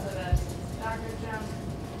back also to Dr. Jones.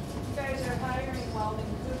 You guys are hiring Weldon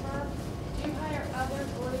Cooper. Do you hire other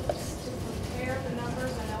groups to compare the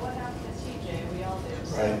numbers? I know what happened to TJ, we all do.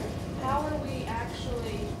 Right. So how are we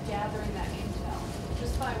actually gathering that intel?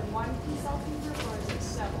 Just by one consulting group, or is it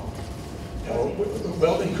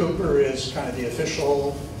Cooper is kind of the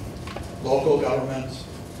official local government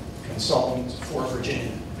consultant for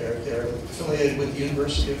Virginia. They're affiliated with the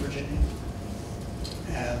University of Virginia.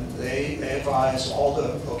 And they advise all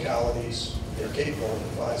the localities. They're capable of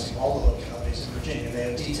advising all the localities in Virginia. They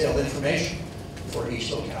have detailed information for each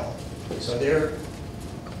locality. So they're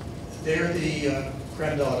the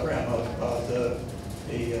creme de la creme of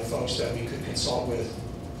the folks that we could consult with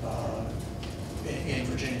in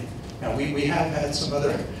Virginia. Now we have had some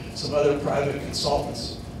other private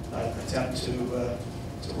consultants attempt to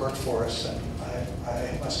work for us, and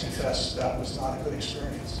I must confess that was not a good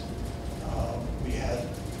experience. We had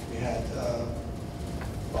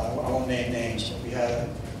well, I won't name names, but we had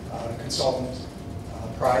a consultant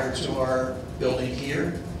prior to our building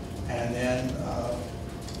here, and then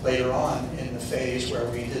later on in the phase where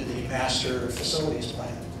we did the master facilities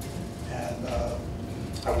plan. And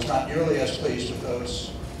I was not nearly as pleased with those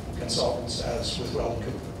consultants as with Weldon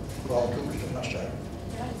Cooper. Weldon Cooper's been much better.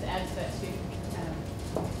 Can I just add to that too?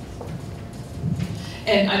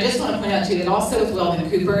 And I just want to point out too that also with Weldon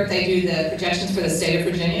Cooper, they do the projections for the state of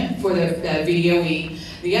Virginia for the VDOE.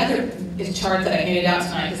 The other chart that I handed out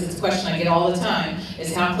tonight, because it's a question I get all the time,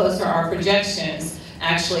 is how close are our projections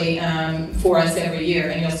actually for us every year.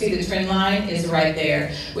 And you'll see the trend line is right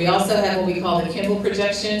there. We also have what we call the Kimball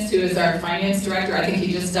projections, who is our finance director. I think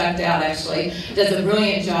he just ducked out actually. Does a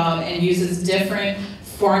brilliant job and uses different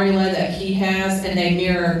formula that he has, and they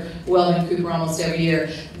mirror Weldon Cooper almost every year.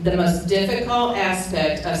 The most difficult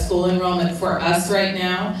aspect of school enrollment for us right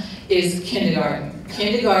now is kindergarten.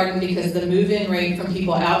 Kindergarten, because the move-in rate from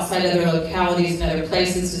people outside other localities and other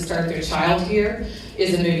places to start their child here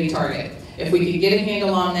is a moving target. If we could get a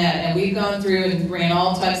handle on that, and we've gone through and ran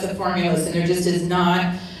all types of formulas, and there just is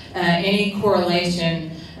not any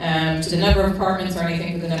correlation to the number of apartments or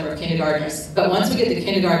anything for the number of kindergartners. But once we get the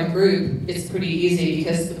kindergarten group, it's pretty easy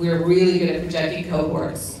because we're really good at projecting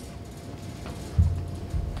cohorts.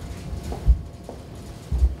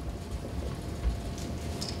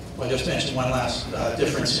 Well, I just mentioned one last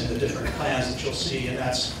difference in the different plans that you'll see, and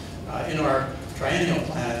that's in our triennial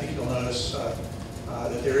plan. I think you'll notice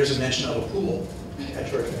that there is a mention of a pool at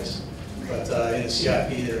George Mason, but in the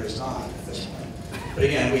CIP there is not at this point. But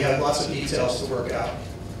again, we have lots of details to work out,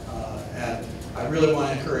 and I really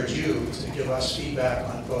want to encourage you to give us feedback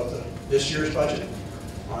on both this year's budget,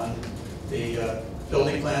 on the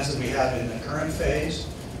building plans that we have in the current phase,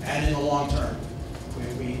 and in the long term.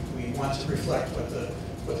 We want to reflect what the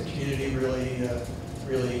community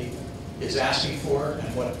really is asking for,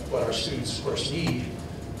 and what our students, of course, need.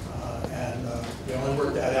 And we only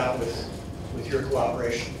work that out with your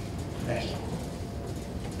cooperation. Thank you.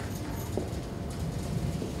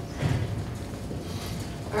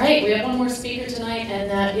 All right, we have one more speaker tonight, and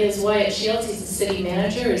that is Wyatt Shields. He's the city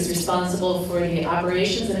manager, is responsible for the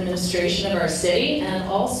operations and administration of our city, and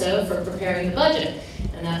also for preparing the budget.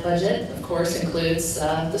 And that budget, of course, includes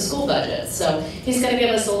the school budget. So he's going to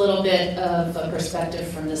give us a little bit of a perspective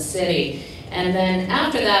from the city. And then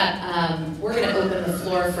after that, we're going to open the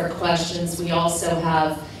floor for questions. We also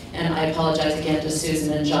have, and I apologize again to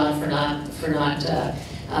Susan and John for not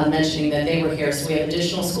mentioning that they were here. So we have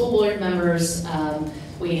additional school board members.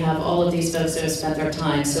 We have all of these folks who have spent their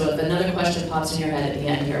time. So if another question pops in your head at the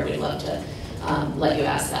end here, we'd love to let you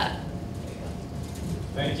ask that.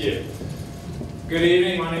 Thank you. Good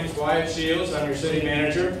evening, my name is Wyatt Shields. I'm your city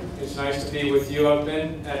manager. It's nice to be with you. I've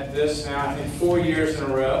been at this now, I think, 4 years in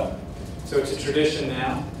a row. So it's a tradition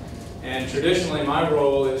now. And traditionally, my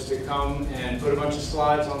role is to come and put a bunch of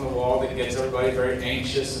slides on the wall that gets everybody very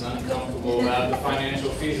anxious and uncomfortable about the financial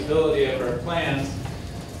feasibility of our plans.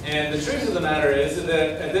 And the truth of the matter is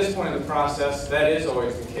that at this point in the process, that is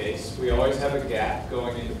always the case. We always have a gap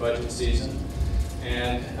going into budget season.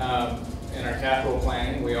 And in our capital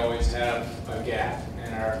planning, we always have a gap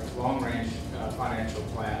in our long-range financial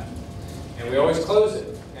plan. And we always close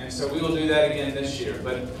it. And so we will do that again this year.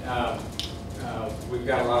 But we've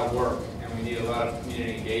got a lot of work, and we need a lot of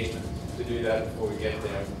community engagement to do that before we get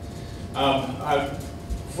there.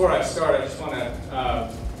 Before I start, I just want to,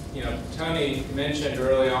 Tony mentioned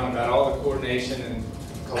early on about all the coordination and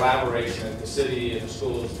collaboration that the city and the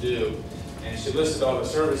schools do. And she listed all the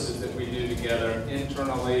services that we do together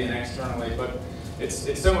internally and externally, but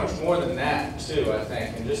it's so much more than that too, I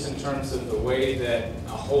think, and just in terms of the way that a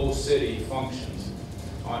whole city functions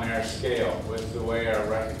on our scale, with the way our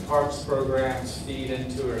rec and parks programs feed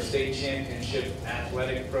into our state championship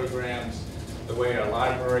athletic programs, the way our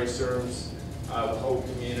library serves the whole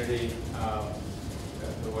community,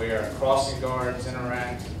 the way our crossing guards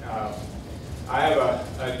interact. I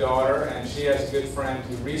have a daughter, and she has a good friend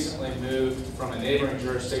who recently moved from a neighboring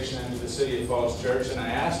jurisdiction into the city of Falls Church, and I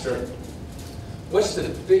asked her, what's the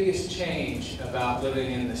biggest change about living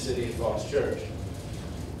in the city of Falls Church?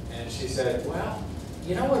 And she said, well,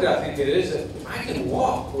 you know what I think it is? That I can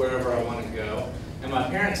walk wherever I want to go, and my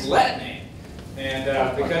parents let me, and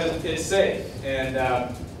because it's safe,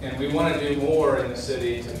 and we want to do more in the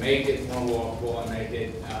city to make it more walkable and make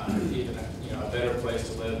it even a better place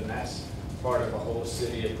to live, and that's part of a whole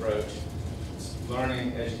city approach. It's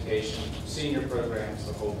learning, education, senior programs,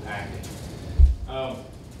 the whole package.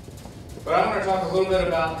 But I want to talk a little bit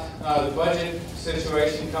about the budget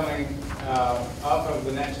situation coming up over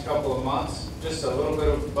the next couple of months. Just a little bit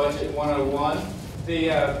of Budget 101.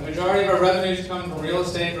 The majority of our revenues come from real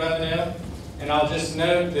estate revenue, and I'll just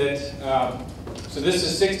note that, so this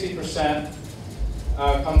is 60%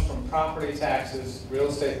 comes from property taxes, real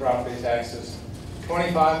estate property taxes.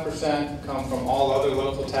 25% come from all other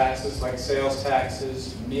local taxes like sales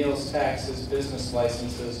taxes, meals taxes, business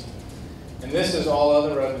licenses. And this is all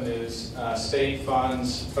other revenues, state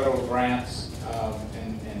funds, federal grants,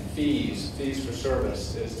 and fees. Fees for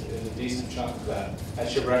service is a decent chunk of that.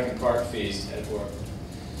 That's your rec and park fees at work.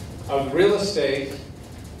 Of real estate,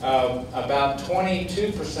 about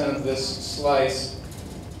 22% of this slice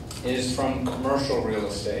is from commercial real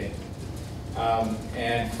estate.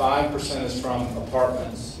 And 5% is from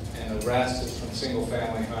apartments, and the rest is from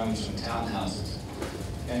single-family homes and townhouses.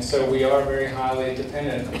 And so we are very highly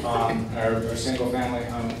dependent upon our single-family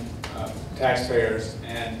home taxpayers,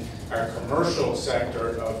 and our commercial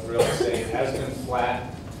sector of real estate has been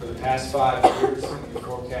flat for the past 5 years, and we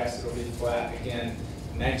forecast it'll be flat again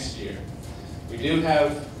next year. We do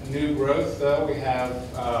have new growth, though. We have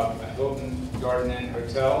a Hilton Garden Inn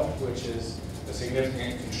Hotel, which is a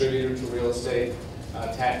significant contributor to real estate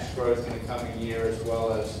tax growth in the coming year, as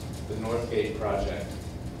well as the Northgate project.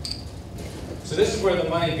 So this is where the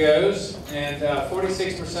money goes, and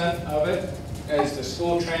 46% of it is the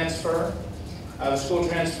school transfer. The school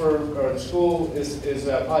transfer, or the school is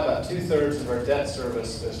probably about 2/3 of our debt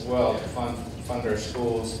service as well to fund our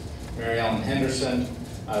schools. Mary Ellen Henderson,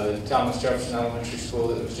 the Thomas Jefferson Elementary School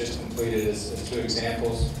that was just completed as 2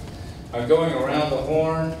 examples. Going around the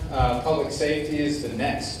horn, public safety is the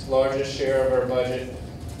next largest share of our budget.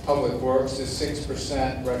 Public works is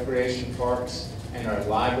 6%, recreation parks and our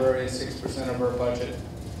library is 6% of our budget.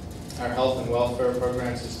 Our health and welfare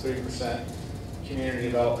programs is 3%, community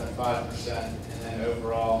development 5%, and then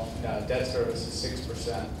overall debt service is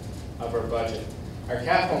 6% of our budget. Our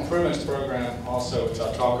capital improvements program also, which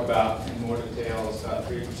I'll talk about in more detail, is about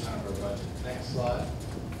 3% of our budget. Next slide.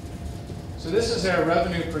 So this is our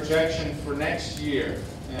revenue projection for next year.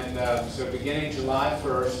 And so beginning July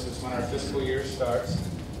 1st is when our fiscal year starts.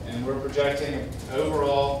 And we're projecting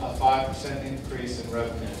overall a 5% increase in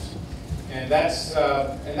revenues. And that's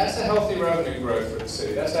a healthy revenue growth for the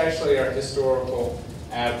city. That's actually our historical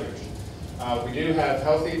average. We do have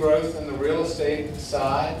healthy growth in the real estate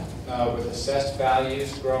side with assessed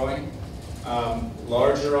values growing.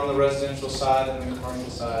 Larger on the residential side than the commercial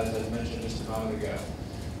side, as I mentioned just a moment ago.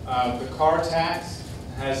 The car tax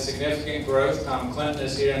has significant growth. Tom Clinton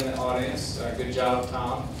is here in the audience. Good job,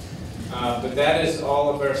 Tom. But that is all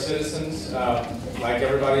of our citizens, like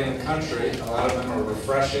everybody in the country. A lot of them are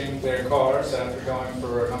refreshing their cars after going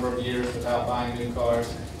for a number of years without buying new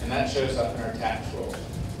cars, and that shows up in our tax roll.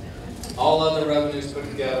 All other revenues put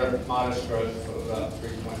together, modest growth of about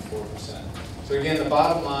 3.4%. So again, the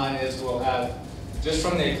bottom line is we'll have, just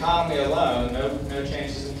from the economy alone, no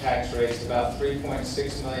changes in tax rates, about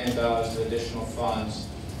 $3.6 million of additional funds,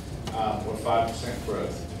 or 5%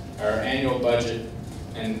 growth. Our annual budget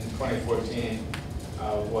in 2014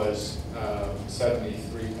 was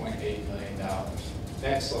 $73.8 million.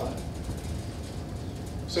 Next slide.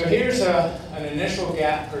 So here's an initial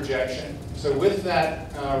gap projection. So with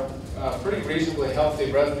that pretty reasonably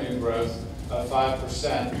healthy revenue growth of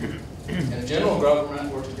 5%, and general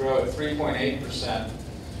government were to grow at 3.8%,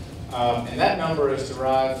 and that number is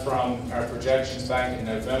derived from our projections back in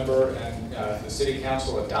November, and the City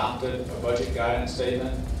Council adopted a budget guidance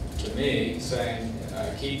statement to me saying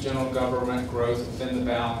keep general government growth within the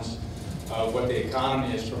bounds of what the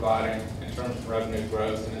economy is providing in terms of revenue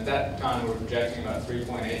growth, and at that time we were projecting about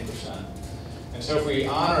 3.8%. And so if we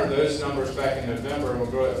honor those numbers back in November, we'll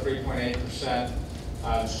grow at 3.8%.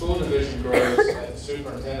 The school division grows at the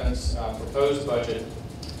superintendent's proposed budget.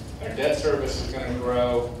 Our debt service is going to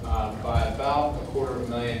grow by about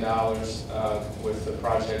 $250,000 with the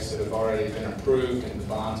projects that have already been approved and the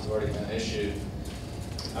bonds have already been issued.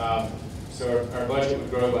 So our budget would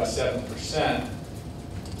grow by 7%.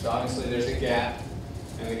 So obviously there's a gap.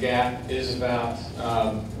 And the gap is about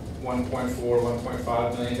 $1.4,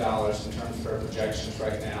 $1.5 million in terms of our projections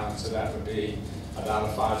right now, and so that would be about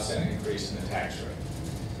a 5-cent increase in the tax rate.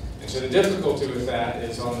 And so the difficulty with that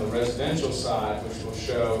is on the residential side, which will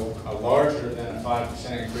show a larger than a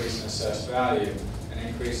 5% increase in assessed value. An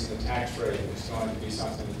increase in the tax rate is going to be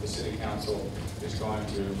something that the City Council is going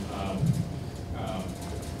to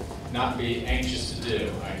not be anxious to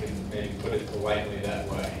do. I can maybe put it politely that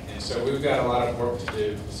way. And so we've got a lot of work to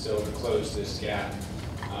do still to close this gap.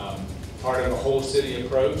 Part of a whole city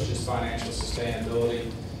approach is financial sustainability,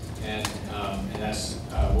 and that's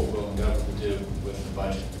what we'll endeavor to do with the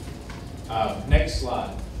budget. Next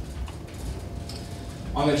slide.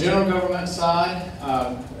 On the general government side,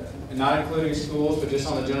 not including schools, but just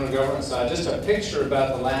on the general government side, just a picture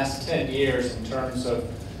about the last 10 years in terms of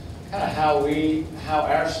kind of how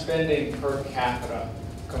our spending per capita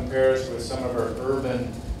compares with some of our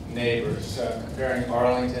urban neighbors, comparing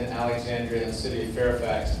Arlington, Alexandria, and the city of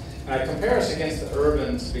Fairfax. And I compare us against the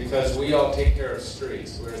urbans because we all take care of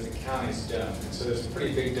streets, whereas the counties don't. And so there's a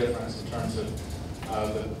pretty big difference in terms of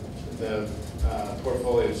the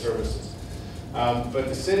portfolio of services. But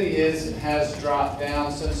the city has dropped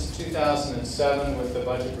down since 2007 with the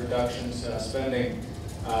budget reductions, spending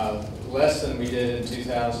less than we did in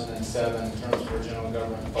 2007 in terms of our general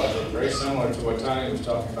government budget. Very similar to what Tony was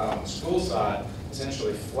talking about on the school side,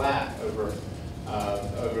 essentially flat over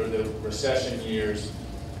the recession years,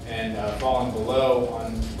 and falling below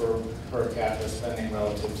on per capita spending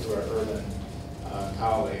relative to our urban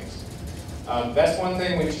colleagues. That's one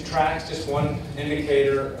thing which tracks, just one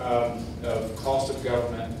indicator of cost of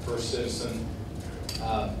government per citizen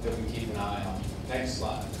that we keep an eye on. Next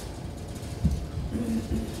slide.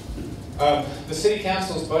 The City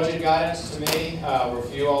Council's budget guidance to me,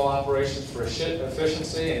 review all operations for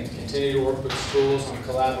efficiency and continue to work with schools on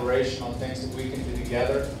collaboration on things that we can do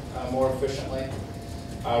together more efficiently.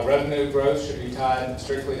 Revenue growth should be tied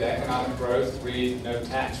strictly to economic growth. Read no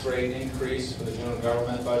tax rate increase for the general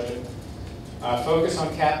government budget. Focus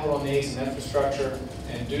on capital needs and infrastructure,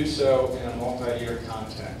 and do so in a multi-year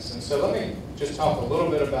context. And so let me just talk a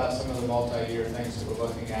little bit about some of the multi-year things that we're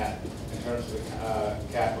looking at in terms of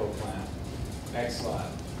the capital plan. Next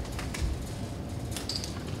slide.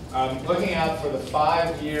 Looking out for the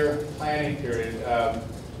 5-year planning period,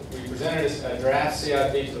 we presented a draft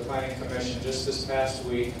CIP to the Planning Commission just this past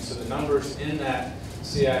week. And so the numbers in that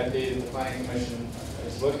CIP that the Planning Commission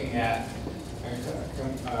is looking at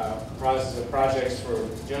comprises of projects for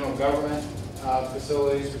general government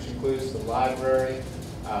facilities, which includes the library,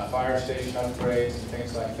 fire station upgrades, and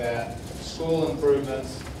things like that, school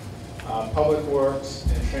improvements, public works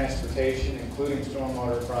and transportation, including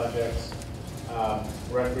stormwater projects,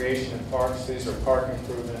 recreation and parks. These are park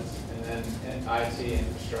improvements, and then IT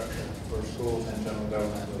infrastructure for schools and general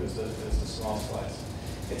government is the small slice.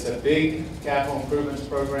 It's a big capital improvements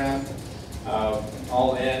program.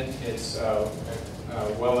 All in, it's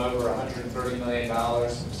well over $130 million.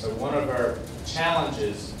 So one of our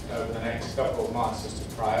challenges over the next couple of months is to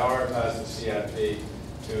prioritize the CIP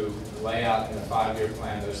to lay out in a 5-year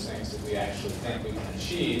plan those things that we actually think we can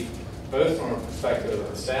achieve, both from a perspective of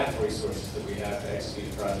the staff resources that we have to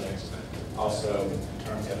execute projects, but also in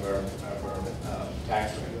terms of our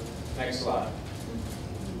tax rate. Next slide.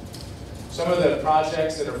 Some of the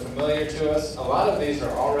projects that are familiar to us, a lot of these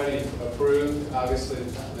are already approved. Obviously,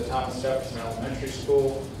 the Thomas Jefferson Elementary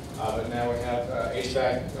School, but now we have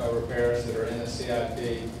HVAC repairs that are in the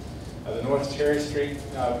CIP. The North Cherry Street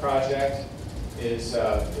project is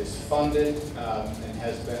funded and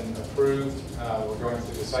has been approved. We're going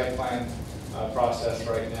through the site plan process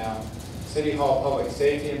right now. City Hall public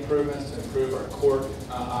safety improvements to improve our court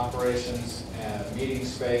operations and meeting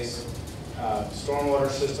space. Stormwater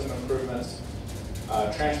system improvements,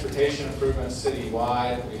 transportation improvements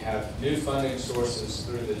citywide. We have new funding sources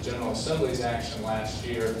through the General Assembly's action last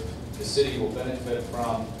year the city will benefit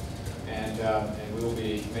from, and we will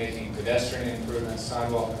be making pedestrian improvements,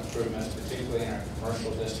 sidewalk improvements, particularly in our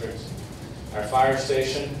commercial districts. Our fire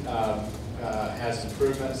station has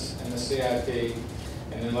improvements in the CIP,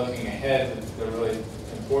 and then looking ahead, the really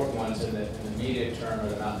important ones in the immediate term are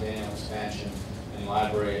the Mount Daniel expansion and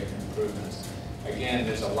library improvements. Again,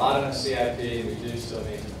 there's a lot in the CIP. We do still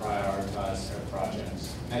need to prioritize our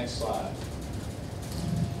projects. Next slide.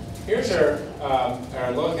 Here's our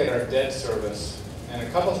look at our debt service, and a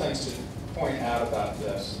couple things to point out about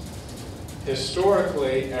this.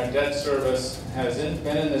 Historically, our debt service has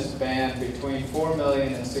been in this band between $4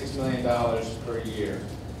 million and $6 million per year,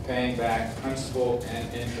 paying back principal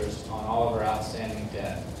and interest on all of our outstanding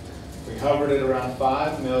debt. We hovered at around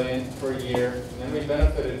 $5 million per year, and then we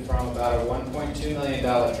benefited from about a $1.2 million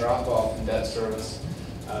drop-off in debt service.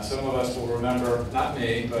 Some of us will remember, not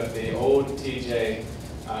me, but the old TJ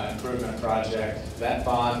improvement project. That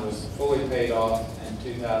bond was fully paid off in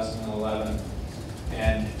 2011.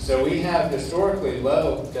 And so we have historically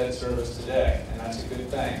low debt service today, and that's a good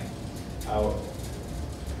thing.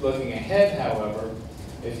 Looking ahead, however,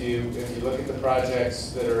 if you look at the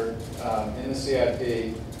projects that are in the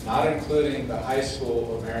CIP, not including the high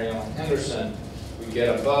school of Mary Ellen Henderson, we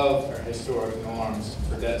get above our historic norms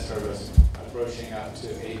for debt service, approaching up to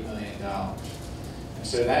 $8 million. And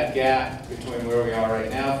so that gap between where we are right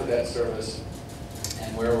now for debt service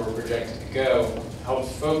and where we're projected to go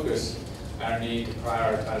helps focus our need to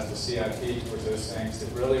prioritize the CIP towards those things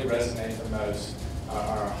that really resonate the most,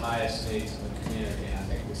 are our highest needs in the community, and I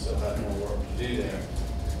think we still have more work to do there.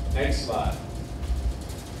 Next slide.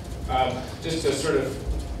 Just to sort of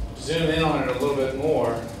zoom in on it a little bit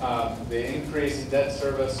more, the increase in debt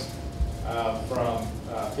service from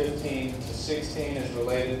 15 to 16 is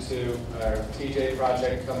related to our TJ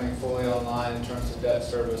project coming fully online in terms of debt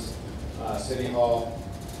service, City Hall,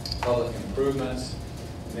 public improvements.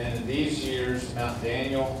 And then in these years, Mount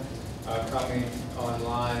Daniel coming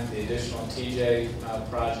online, the additional TJ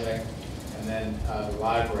project, and then the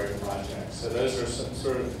library project. So those are some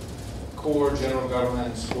sort of core general government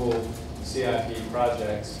and school CIP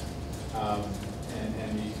projects.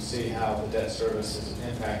 And you can see how the debt service is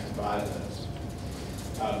impacted by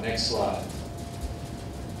those. Next slide.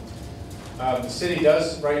 The city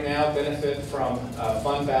does right now benefit from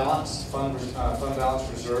fund balance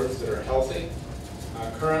reserves that are healthy.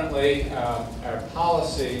 Currently, our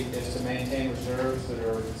policy is to maintain reserves that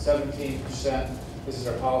are 17%. This is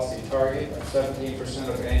our policy target, 17%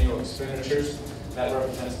 of annual expenditures. That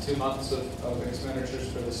represents 2 months of expenditures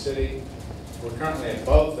for the city. We're currently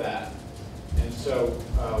above that. And so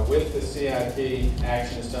with the CIP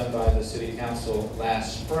actions done by the City Council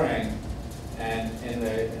last spring, and in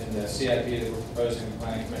the CIP that we're proposing to the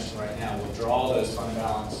Planning Commission right now, we'll draw those fund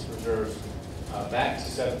balance reserves back to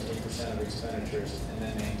 17% of expenditures and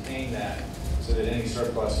then maintain that so that any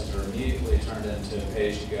surpluses are immediately turned into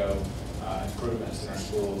pay-as-you-go improvements in our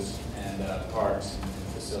schools and parks and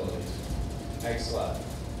facilities. Next slide.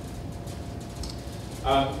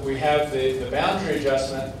 We have the boundary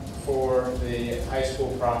adjustment for the high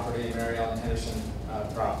school property, Mary Ellen Henderson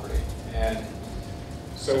property. And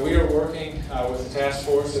so we are working with the task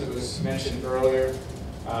force that was mentioned earlier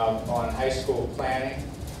on high school planning.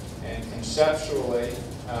 And conceptually,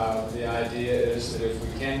 the idea is that if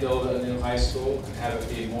we can build a new high school and have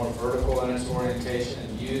it be more vertical in its orientation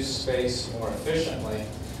and use space more efficiently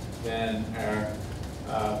than our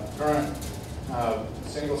current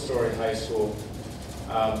single-story high school,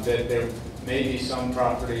 that there may be some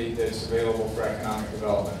property that's available for economic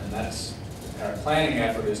development. And that's our planning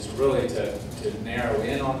effort, is to really to narrow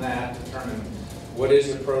in on that, determine what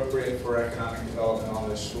is appropriate for economic development on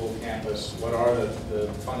this school campus, what are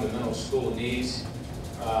the fundamental school needs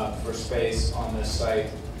for space on this site.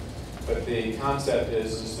 But the concept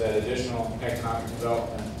is that additional economic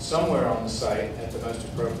development somewhere on the site, at the most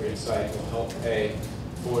appropriate site, will help pay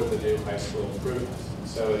for the new high school improvements.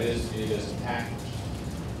 So it is viewed as a package.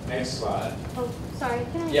 Next slide. Oh, sorry,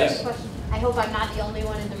 can I Yes. ask a question? I hope I'm not the only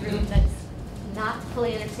one in the room that's not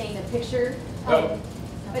fully understanding the picture. Oh.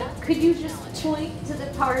 But could you just point to the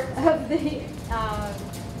part of the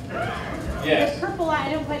Yes. the purple line?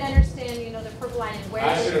 I don't quite understand, the purple line and where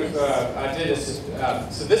I it should is. have, I did this,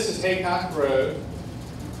 so this is Haycock Road.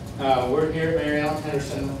 We're here at Mary Ellen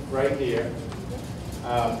Henderson, right here.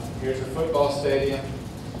 Here's a football stadium,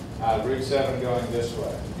 Route 7 going this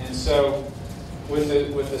way. And so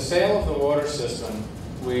with the sale of the water system,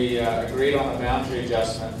 we agreed on a boundary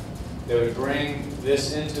adjustment that would bring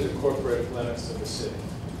this into the corporate limits of the city.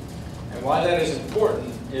 And why that is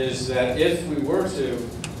important is that if we were to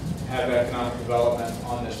have economic development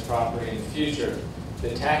on this property in the future, the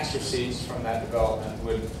tax receipts from that development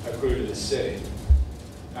would accrue to the city.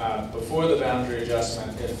 Before the boundary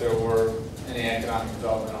adjustment, if there were any economic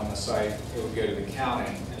development on the site, it would go to the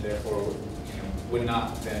county and therefore would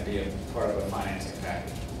not then be a part of a financing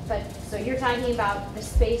package. But, so you're talking about the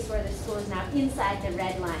space where the school is now inside the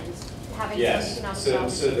red lines, having Yes, some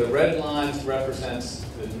economic so development. the red lines represents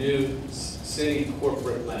the new city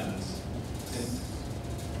corporate limits. And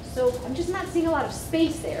So I'm just not seeing a lot of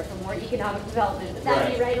space there for more economic development, but that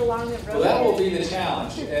would be right along the road. well, that will be the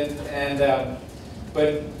challenge.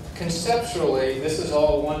 But conceptually, this is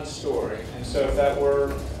all one story. And so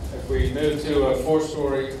if we move to a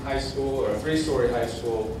 4-story high school or a 3-story high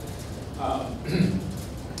school,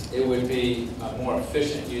 It would be a more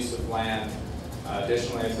efficient use of land.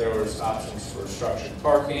 Additionally, if there was options for structured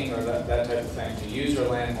parking or that type of thing, to use our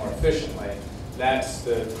land more efficiently, that's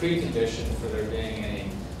the precondition for there being any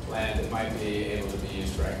land that might be able to be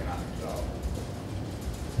used for economic development.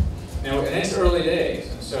 Now, and it's early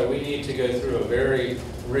days, and so we need to go through a very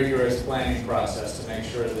rigorous planning process to make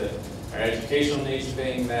sure that our educational needs are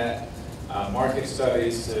being met, market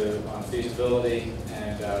studies on feasibility,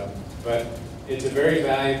 but it's a very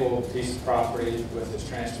valuable piece of property with its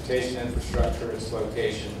transportation infrastructure, its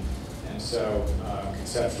location, and so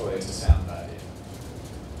conceptually it's a sound idea.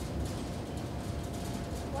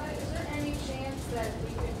 Is there any chance that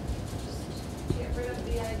we could just get rid of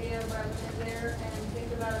the idea of revenue there and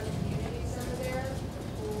think about a community center there?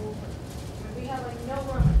 We have like no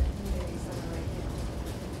room in the community center right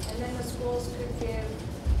now. And then the schools could give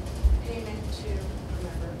payment to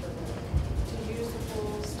use the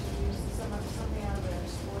pools, to use something out of their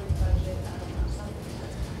sporting budget, I don't know, something.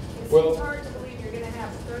 It's hard to believe you're gonna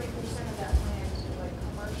have 30% of that land to like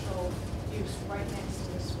commercial use right next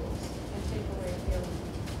to the schools and take away field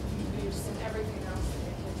use and everything else that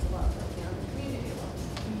the kids love, that the community loves.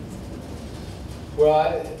 Well,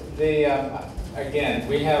 again,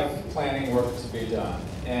 we have planning work to be done,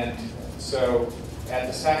 and so at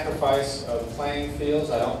the sacrifice of playing fields,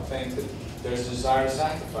 I don't think that there's a desire to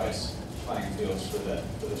sacrifice playing fields for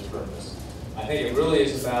this purpose. I think it really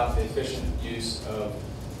is about the efficient use of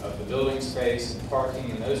the building space and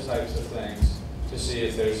parking and those types of things to see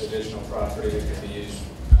if there's additional property that can be used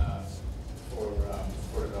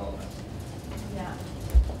for development. Yeah.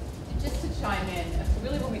 And just to chime in,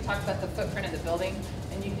 really when we talk about the footprint of the building,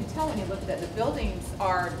 and you can tell when you look at that, the buildings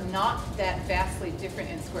are not that vastly different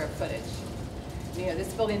in square footage. You know,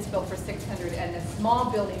 this building's built for 600, and the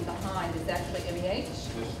small building behind is actually MEH.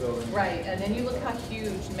 This building. Right, and then you look how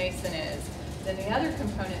huge Mason is. Then the other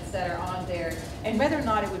components that are on there, and whether or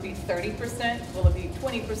not it would be 30%, will it be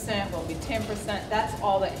 20%, will it be 10%, that's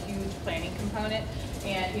all that huge planning component.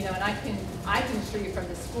 And, you know, and I can assure you from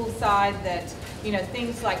the school side that, you know,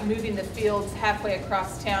 things like moving the fields halfway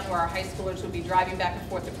across town where our high schoolers would be driving back and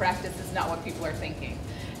forth to practice is not what people are thinking.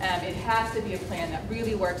 It has to be a plan that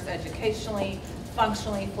really works educationally,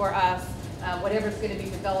 functionally for us. Whatever's going to be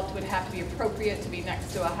developed would have to be appropriate to be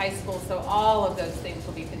next to a high school, so all of those things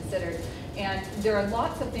will be considered. And there are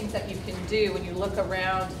lots of things that you can do when you look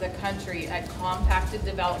around the country at compacted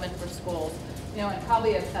development for schools. You know, and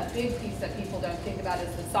probably a big piece that people don't think about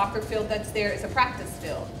is the soccer field that's there. It's a practice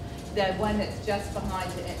field, the one that's just behind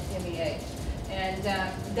the MEH. And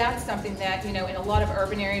that's something that, you know, in a lot of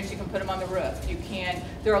urban areas you can put them on the roof.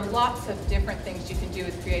 There are lots of different things you can do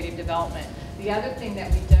with creative development. The other thing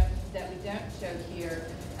that we don't show here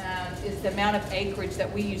is the amount of acreage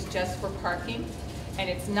that we use just for parking. And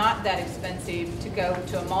it's not that expensive to go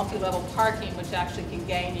to a multi-level parking, which actually can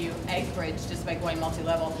gain you acreage just by going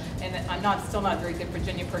multi-level. And I'm still not a very good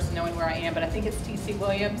Virginia person knowing where I am, but I think it's T.C.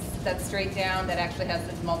 Williams that's straight down that actually has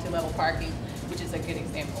this multi-level parking, which is a good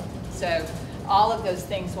example. So all of those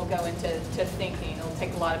things will go into thinking. It'll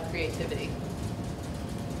take a lot of creativity.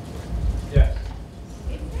 Yes.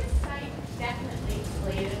 Is this site definitely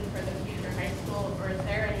slated for the future high school, or is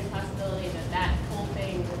there any possibility that that whole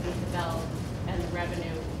thing will be developed and the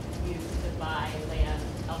revenue used to buy land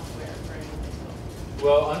elsewhere for any high school?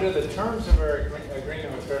 Well, under the terms of our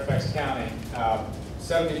agreement with Fairfax County,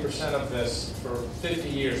 70% of this for 50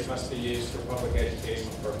 years must be used for public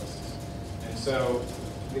educational purposes. And so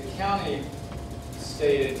the county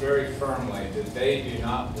stated very firmly that they do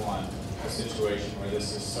not want a situation where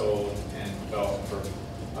this is sold and developed for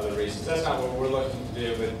other reasons. That's not what we're looking to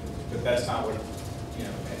do, but that's not what, you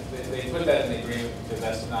know, they put that in the agreement because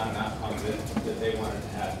that's not an outcome that they wanted to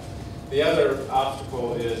have. The other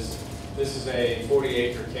obstacle is this is a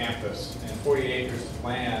 40-acre campus, and 40 acres of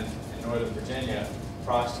land in Northern Virginia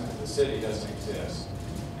proximate to the city doesn't exist.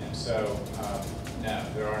 And so, no,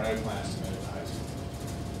 there are no plans to move the high school.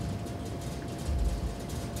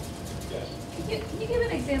 Yes? Can you give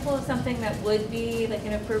an example of something that would be like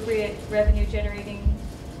an appropriate revenue generating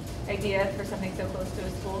idea for something so close to a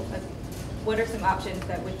school? What are some options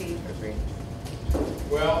that would be appropriate?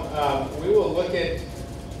 Well, we will look at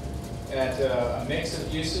a mix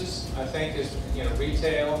of uses. I think is, you know,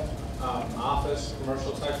 retail, office,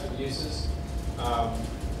 commercial types of uses.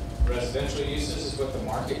 Residential uses is what the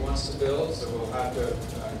market wants to build, so we'll have to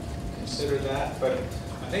consider that. But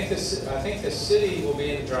I think the city will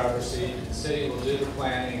be in the driver's seat. The city will do the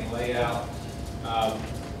planning and lay out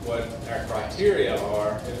what our criteria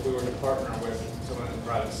are if we were to partner with someone in the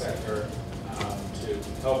private sector to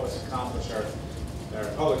help us accomplish our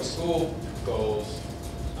public school goals.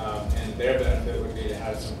 and their benefit would be to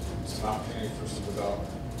have some opportunity for some development.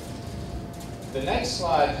 The next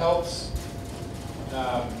slide helps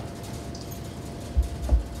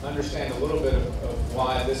understand a little bit of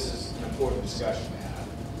why this is an important discussion to have.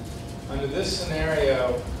 Under this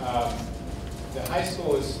scenario, the high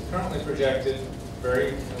school is currently projected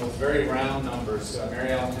with very round numbers,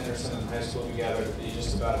 Mary Ellen Henderson and high school together to be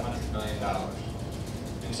just about $100 million.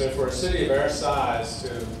 And so for a city of our size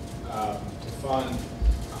to fund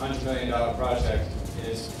a $100 million project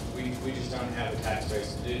we just don't have the tax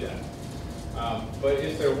base to do that. But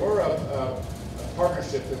if there were a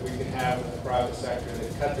partnership that we could have with the private sector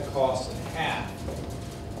that cut the cost in half,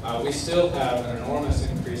 we still have an enormous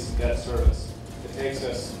increase in debt service that takes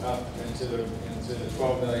us up into the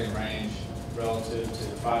 12 million range relative to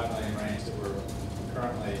the 5 million range that we're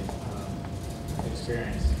currently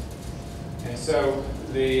experiencing. And so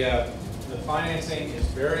the financing is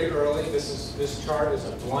very early. This chart is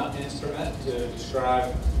a blunt instrument to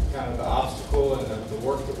describe kind of the obstacle and the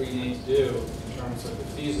work that we need to do in terms of the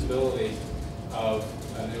feasibility of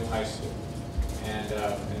a new high school. And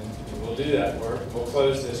we'll do that work. We'll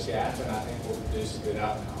close this gap, and I think we'll produce a good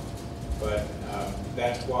outcome. But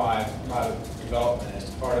that's why product development is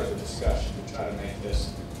part of the discussion to try to make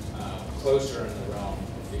this closer in the realm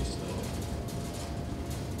of feasibility.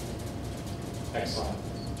 Next slide.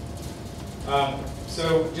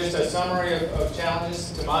 So just a summary of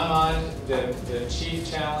challenges. To my mind, the chief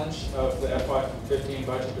challenge of the FY15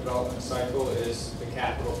 budget development cycle is the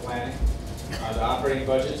capital planning. The operating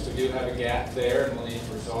budgets, we do have a gap there, and we'll need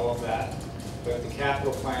to resolve that. But the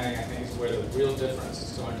capital planning, I think, is where the real difference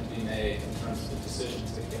is going to be made in terms of the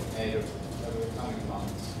decisions that get made over the coming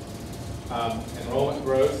months. Enrollment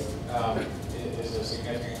growth is a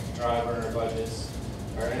significant driver in our budgets.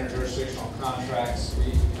 Our interjurisdictional contracts,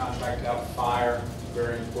 we contract out fire,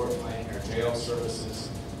 very importantly, our jail services,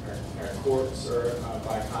 our courts are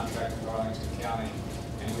by contract with Arlington County,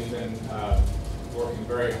 and we've been working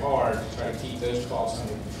very hard to try to keep those costs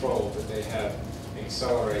under control, but they have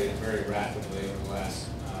accelerated very rapidly over the last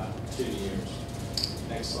 2 years.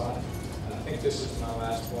 Next slide. And I think this is my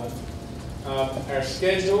last one. Our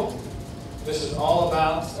schedule. This is all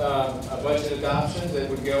about a budget adoption that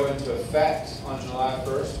would go into effect on July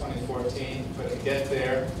 1st, 2014. But to get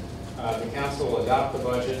there, the council will adopt the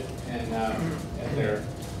budget at their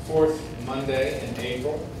 4th Monday in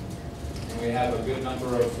April. And we have a good number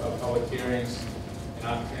of public hearings and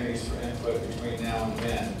opportunities for input between now and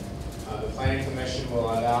then. The Planning Commission will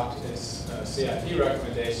adopt its CIP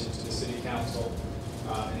recommendation to the City Council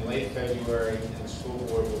in late February, and the school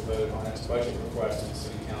board will vote on its budget request to the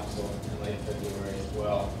City Council in late February as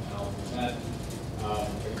well. And I'll present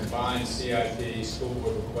the combined CIP, school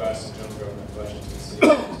board request, and general government budget to the City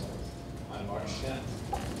Council on March 10th.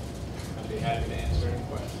 I'd be happy to answer any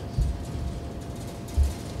questions.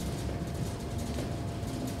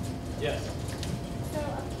 Yes? So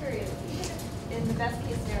I'm curious, even if in the best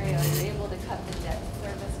case scenario, you're able to cut the debt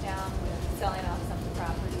service down with selling off some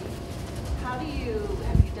property, have you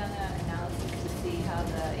done an analysis to see how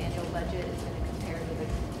the annual budget is going to compare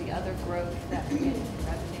to the other growth that we're getting in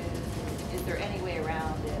revenues? Is there any way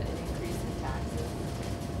around an increase in taxes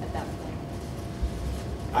at that point?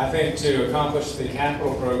 I think to accomplish the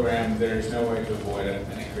capital program, there's no way to avoid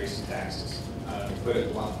an increase in taxes, to put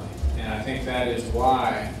it bluntly. And I think that is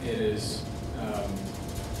why it is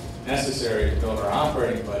necessary to build our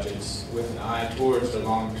operating budgets with an eye towards the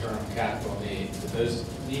long-term capital needs. But those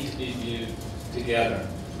need to be viewed together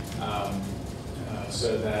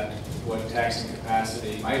so that what taxing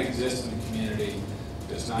capacity might exist in the community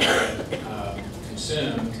does not get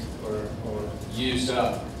consumed or used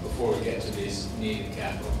up before we get to these needed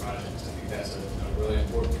capital projects. I think that's a really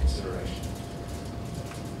important consideration.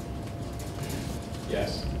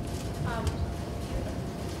 Yes?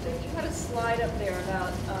 You had a slide up there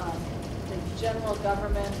about the general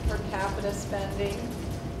government per capita spending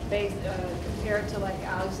compared to like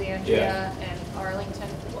Alexandria and Arlington.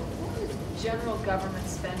 What does general government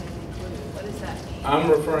spending include? What does that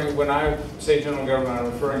mean? When I say general government,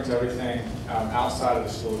 I'm referring to everything outside of the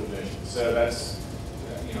school division. So that's,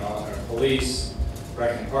 our police,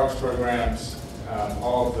 rec and parks programs,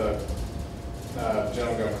 all of the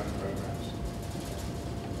general government programs.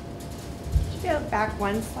 Could you go back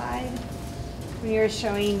one slide? When you were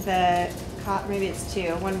showing the, maybe it's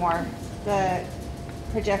two, one more, the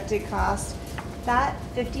projected cost, that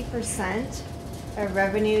 50% of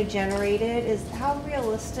revenue generated is how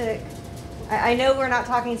realistic? I know we're not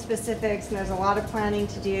talking specifics and there's a lot of planning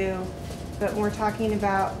to do, but when we're talking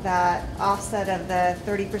about that offset of the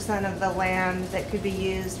 30% of the land that could be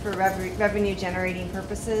used for revenue generating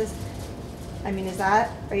purposes, I mean,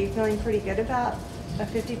 are you feeling pretty good about a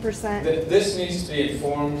 50%? This needs to be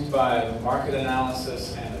informed by the market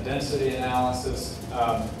analysis and the density analysis,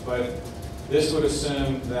 but this would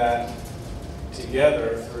assume that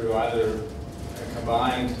together through either a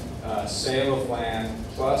combined sale of land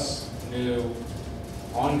plus new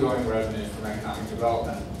ongoing revenue from economic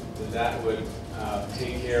development, that would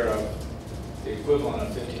take care of the equivalent of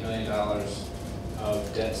 $50 million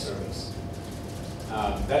of debt service.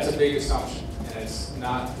 That's a big assumption, and it's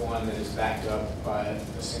not one that is backed up by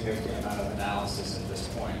a significant amount of analysis at this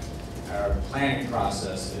point. Our planning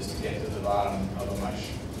process is to get to the bottom of a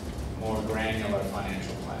much more granular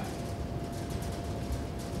financial plan.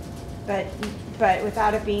 But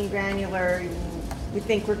without it being granular, we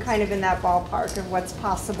think we're kind of in that ballpark of what's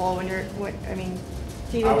possible when to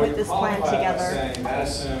even put this plan together. I would qualify by saying that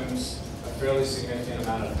assumes a fairly significant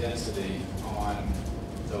amount of density on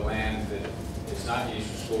the land that is not used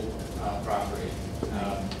for school property.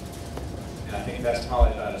 And I think that's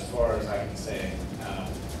probably about as far as I can say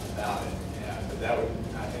about it. Yeah, but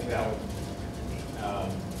I think that would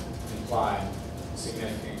imply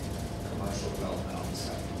significant commercial development on the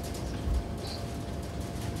site.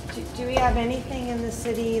 Do we have anything in the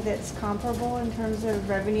city that's comparable in terms of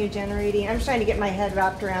revenue generating? I'm just trying to get my head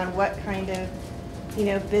wrapped around what kind of,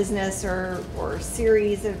 business or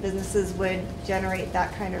series of businesses would generate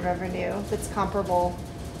that kind of revenue that's comparable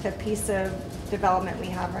to a piece of development we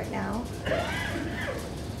have right now.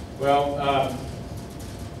 Well,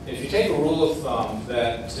 if you take a rule of thumb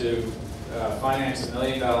that to finance $1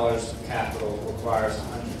 million of capital requires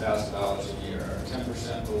 $100,000 a year, or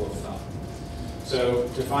 10% rule of thumb. So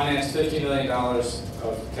to finance $50 million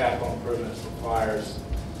of capital improvements requires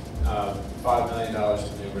 $5 million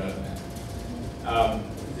of new revenue.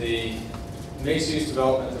 The mixed-use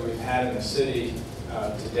development that we've had in the city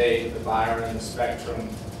to date, the Byron, the Spectrum,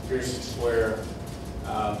 Pearson Square,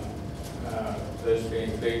 those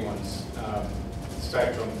being the big ones,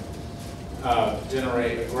 Spectrum,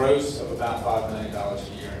 generate a gross of about $5 million a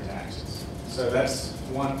year in taxes. So that's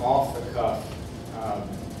one off-the-cuff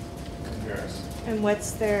comparison. And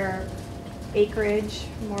what's their acreage,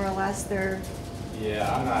 more or less?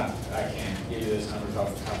 Yeah, I can't give you those numbers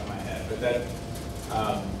off the top of my head, but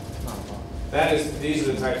these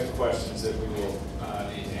are the types of questions that we will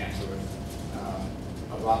need to answer with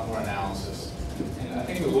a lot more analysis. And I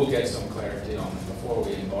think we will get some clarity on it before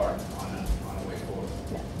we embark on a way forward.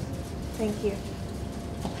 Thank you. Do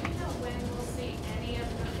you know when we'll see any of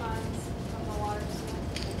the funds from the water system?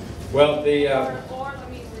 Well, Or let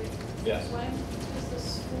me read. Yes. When does the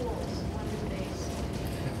schools, when do they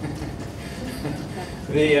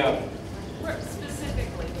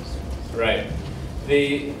specifically the schools? Right.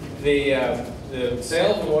 The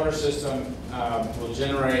sale of the water system will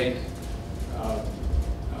generate,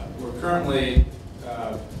 we're currently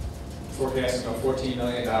forecasting about $14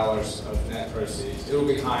 million of net proceeds. It will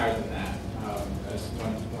be higher than that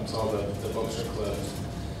once all the books are closed.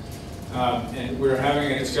 And we're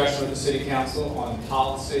having a discussion with the City Council on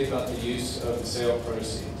policy about the use of the sale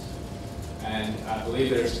proceeds. And I believe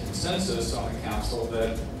there's consensus on the council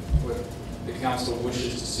that what the council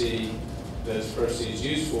wishes to see those proceeds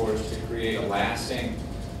used for is to create a lasting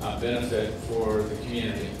benefit for the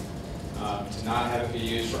community. To not have it be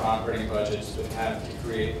used for operating budgets, but have to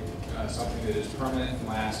create something that is permanent and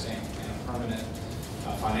lasting and a permanent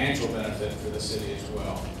financial benefit for the city as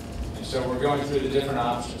well. And so we're going through the different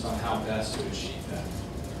options on how best to achieve that.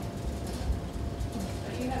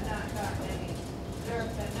 But you have not gotten any, there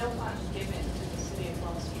have been no funds given to the city of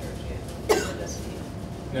Falls Church yet for this deal.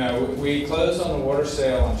 No, we closed on the water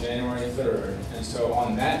sale on January 3rd, and so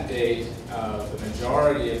on that date, the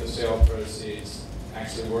majority of the sale proceeds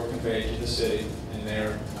actually were conveyed to the city, and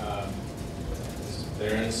they're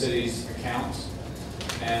in the city's accounts.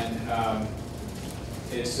 And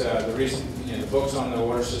it's the reason, the books on the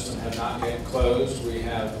water system have not yet closed. We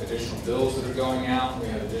have additional bills that are going out. We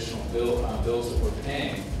have additional bills that we're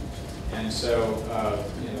paying. And so,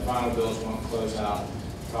 the final bills won't close out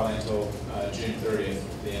probably until June 30th,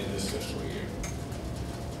 the end of this fiscal year.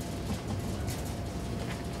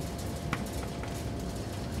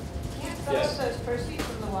 Can't some Yes. of those proceeds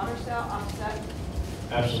from the water sale offset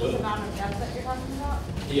Absolutely. the amount of debt that you're talking about?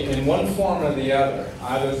 Yeah, in one form or the other,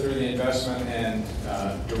 either through the investment in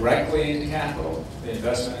directly into capital, the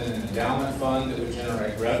investment in an endowment fund that would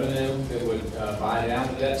generate revenue that would buy down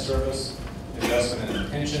the debt service, investment in a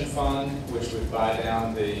pension fund, which would buy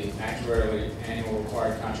down the actuarially annual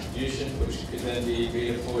required contribution, which could then be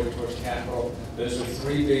redeployed towards capital. Those are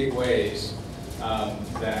three big ways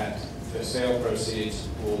that the sale proceeds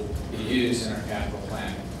will be used in our capital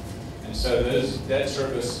planning. And so those debt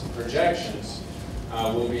service projections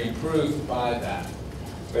will be improved by that.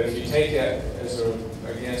 But if you take it as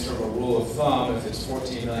again, sort of a rule of thumb, if it's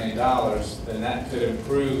 $14 million, then that could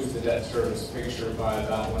improve the debt service picture by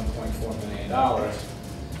about $1.4 million,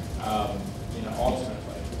 ultimately.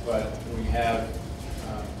 But we have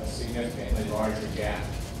a significantly larger gap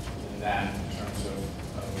than that in terms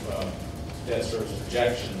of debt service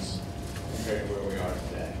projections compared to where we are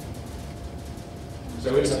today.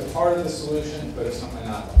 So it's a part of the solution, but it's certainly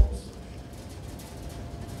not the whole solution.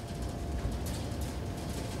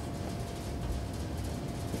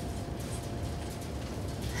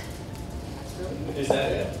 Is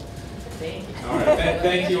that it? Thank you. All right.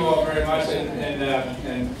 Thank you all very much.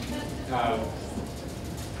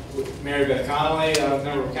 Mary Beth Connolly, a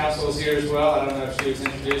member of council, is here as well. I don't know if she was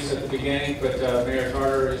introduced at the beginning, but Mayor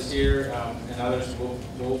Carter is here, and others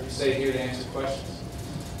will stay here to answer questions.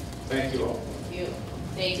 Thank you all. Thank you.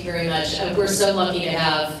 Thank you very much. We're so lucky to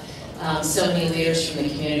have so many leaders from the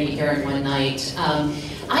community here in one night.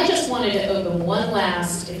 I just wanted to open one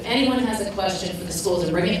last, if anyone has a question for the schools,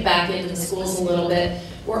 and bring it back into the schools a little bit.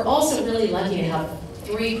 We're also really lucky to have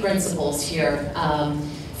 3 principals here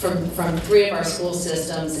from 3 of our school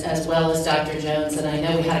systems, as well as Dr. Jones. And I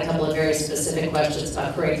know we had a couple of very specific questions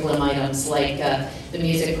about curriculum items like the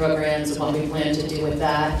music programs and what we plan to do with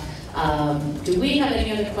that. Do we have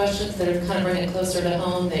any other questions that are kind of bringing it closer to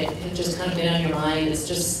home that have just kind of been on your mind? It's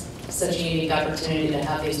just such a unique opportunity to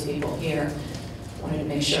have these people here. Wanted to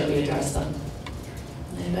make sure we address them.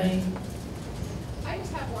 Anybody? I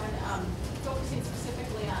just have one, focusing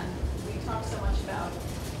specifically on, we talk so much about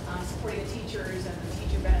supporting the teachers and the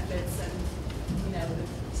teacher benefits and,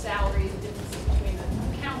 the salaries, the differences between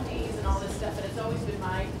the counties and all this stuff, and it's always been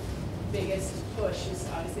my biggest push is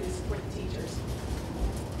obviously to support the teachers.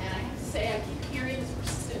 And I have to say, I keep hearing this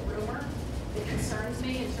persistent rumor that concerns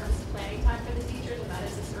me in terms of planning time for the teachers, and that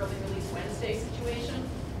is this early release Wednesday situation.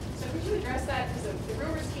 So could you address that? Because the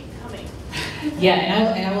rumors keep coming. Yeah,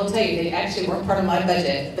 and I will tell you, they actually weren't part of my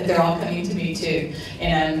budget, but they're all coming to me too.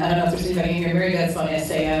 And I don't know if there's anybody in here, Mary Beth's on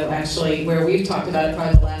SAO actually, where we've talked about it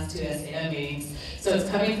probably the last 2 SAO meetings. So it's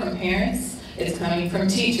coming from parents, it's coming from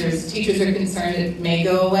teachers. Teachers are concerned it may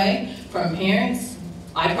go away. From parents,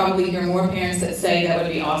 I probably hear more parents that say that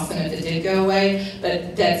would be awesome if it did go away,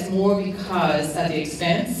 but that's more because of the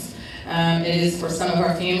expense. It is for some of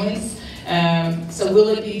our families. So will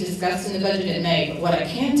it be discussed in the budget? It may, but what I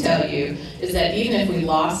can tell you is that even if we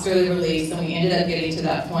lost early release and we ended up getting to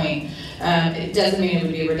that point, it doesn't mean it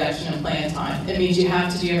would be a reduction in plan time. It means you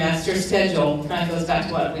have to do your master schedule, kind of goes back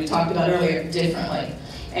to what we talked about earlier, differently.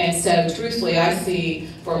 And so truthfully, I see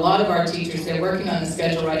for a lot of our teachers, they're working on the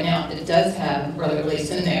schedule right now. It does have early release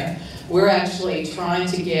in there. We're actually trying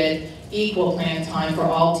to get equal plan time for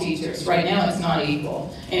all teachers. Right now it's not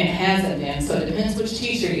equal, and it hasn't been, so it depends which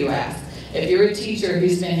teacher you ask. If you're a teacher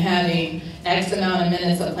who's been having X amount of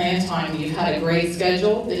minutes of plan time, you've had a great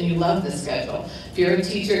schedule, then you love the schedule. If you're a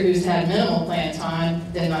teacher who's had minimal plan time,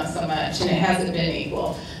 then not so much, and it hasn't been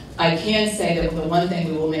equal. I can say that the one thing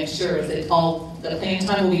we will make sure is that all the plan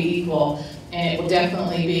time will be equal, and it will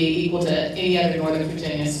definitely be equal to any other Northern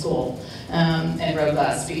Virginia school, and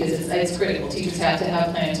robust, because it's critical. Teachers have to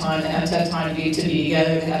have plan time, they have to have time to be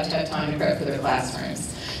together, they have to have time to prep for their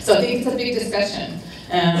classrooms. So I think it's a big discussion.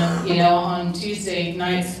 On Tuesday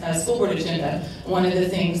night's school board agenda, one of the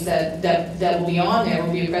things that will be on there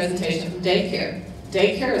will be a presentation from daycare.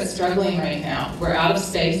 Daycare is struggling right now. We're out of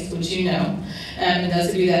space, which you know, and those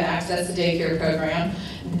of you that access the daycare program,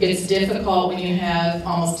 it's difficult when you have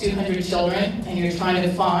almost 200 children and you're trying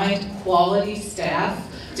to find quality staff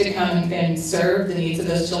to come and serve the needs of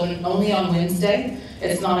those children only on Wednesday.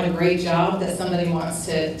 It's not a great job that somebody wants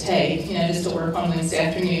to take, just to work on Wednesday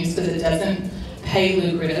afternoons, because it doesn't pay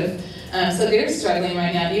lucrative. So they're struggling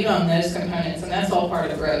right now, even on those components, and that's all part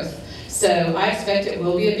of growth. So I expect it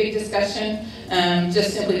will be a big discussion,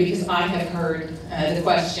 just simply because I have heard the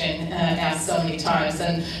question asked so many times.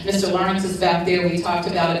 And Mr. Lawrence is back there. We talked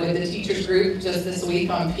about it with the teachers group just this week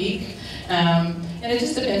on peak. And it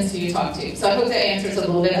just depends who you talk to. So I hope that answers a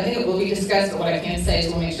little bit. I think it will be discussed, but what I can say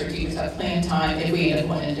is we'll make sure teachers have plan time if we end up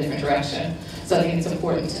going in a different direction. So I think it's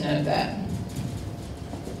important to note that.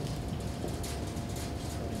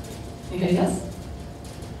 Anybody else?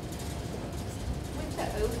 With the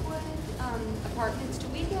Oakwood apartments, do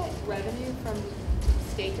we get revenue from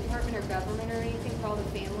State Department or government or anything for all the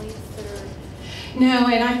families that are? No,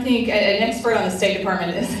 and I think an expert on the State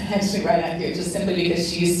Department is actually right out here, just simply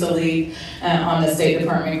because she used to lead on the State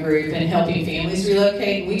Department group and helping families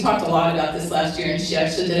relocate. We talked a lot about this last year, and she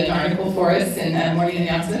actually did an article for us in Morning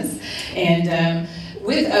Announcements. And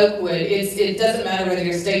with Oakwood, it doesn't matter whether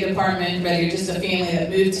you're State Department, whether you're just a family that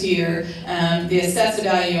moved here, the assessed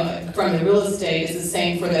value from the real estate is the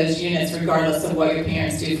same for those units regardless of what your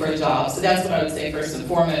parents do for a job. So that's what I would say first and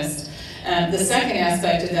foremost. The second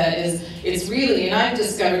aspect of that is, it's really, and I've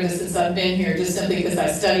discovered this since I've been here, just simply because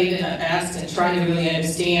I've studied and I've asked and tried to really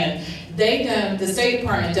understand. The State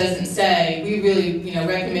Department doesn't say, we really,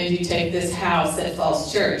 recommend you take this house at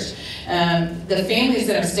Falls Church. The families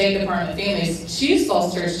that are State Department families choose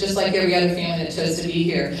Falls Church just like every other family that chose to be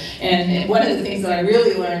here. And one of the things that I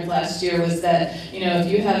really learned last year was that,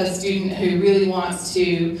 if you have a student who really wants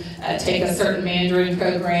to take a certain Mandarin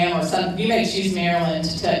program or something, you may choose Maryland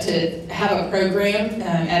to have a program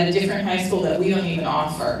at a different high school that we don't even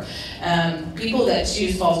offer. People that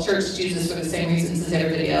choose Falls Church choose this for the same reasons as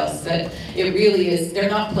everybody else, but it really is, they're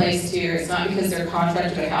not placed here. It's not because they're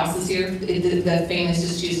contracted or houses here. The families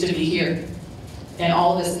just choose to be here. And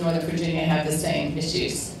all of us in Northern Virginia have the same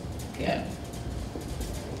issues. Yeah.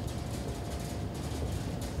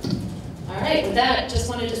 All right, with that, just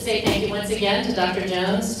wanted to say thank you once again to Dr.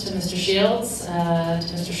 Jones, to Mr. Shields, to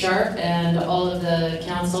Mr. Sharp, and all of the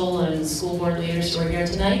council and school board leaders who are here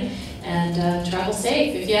tonight. And travel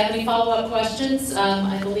safe. If you have any follow-up questions,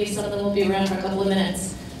 I believe some of them will be around for a couple of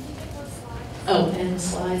minutes. Oh, and the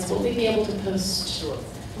slides. Will we be able to post? Sure.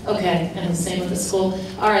 Okay, and the same with the school.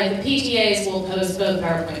 All right, the PTAs will post both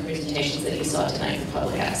PowerPoint presentations that you saw tonight for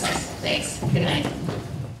public access. Thanks. Good night.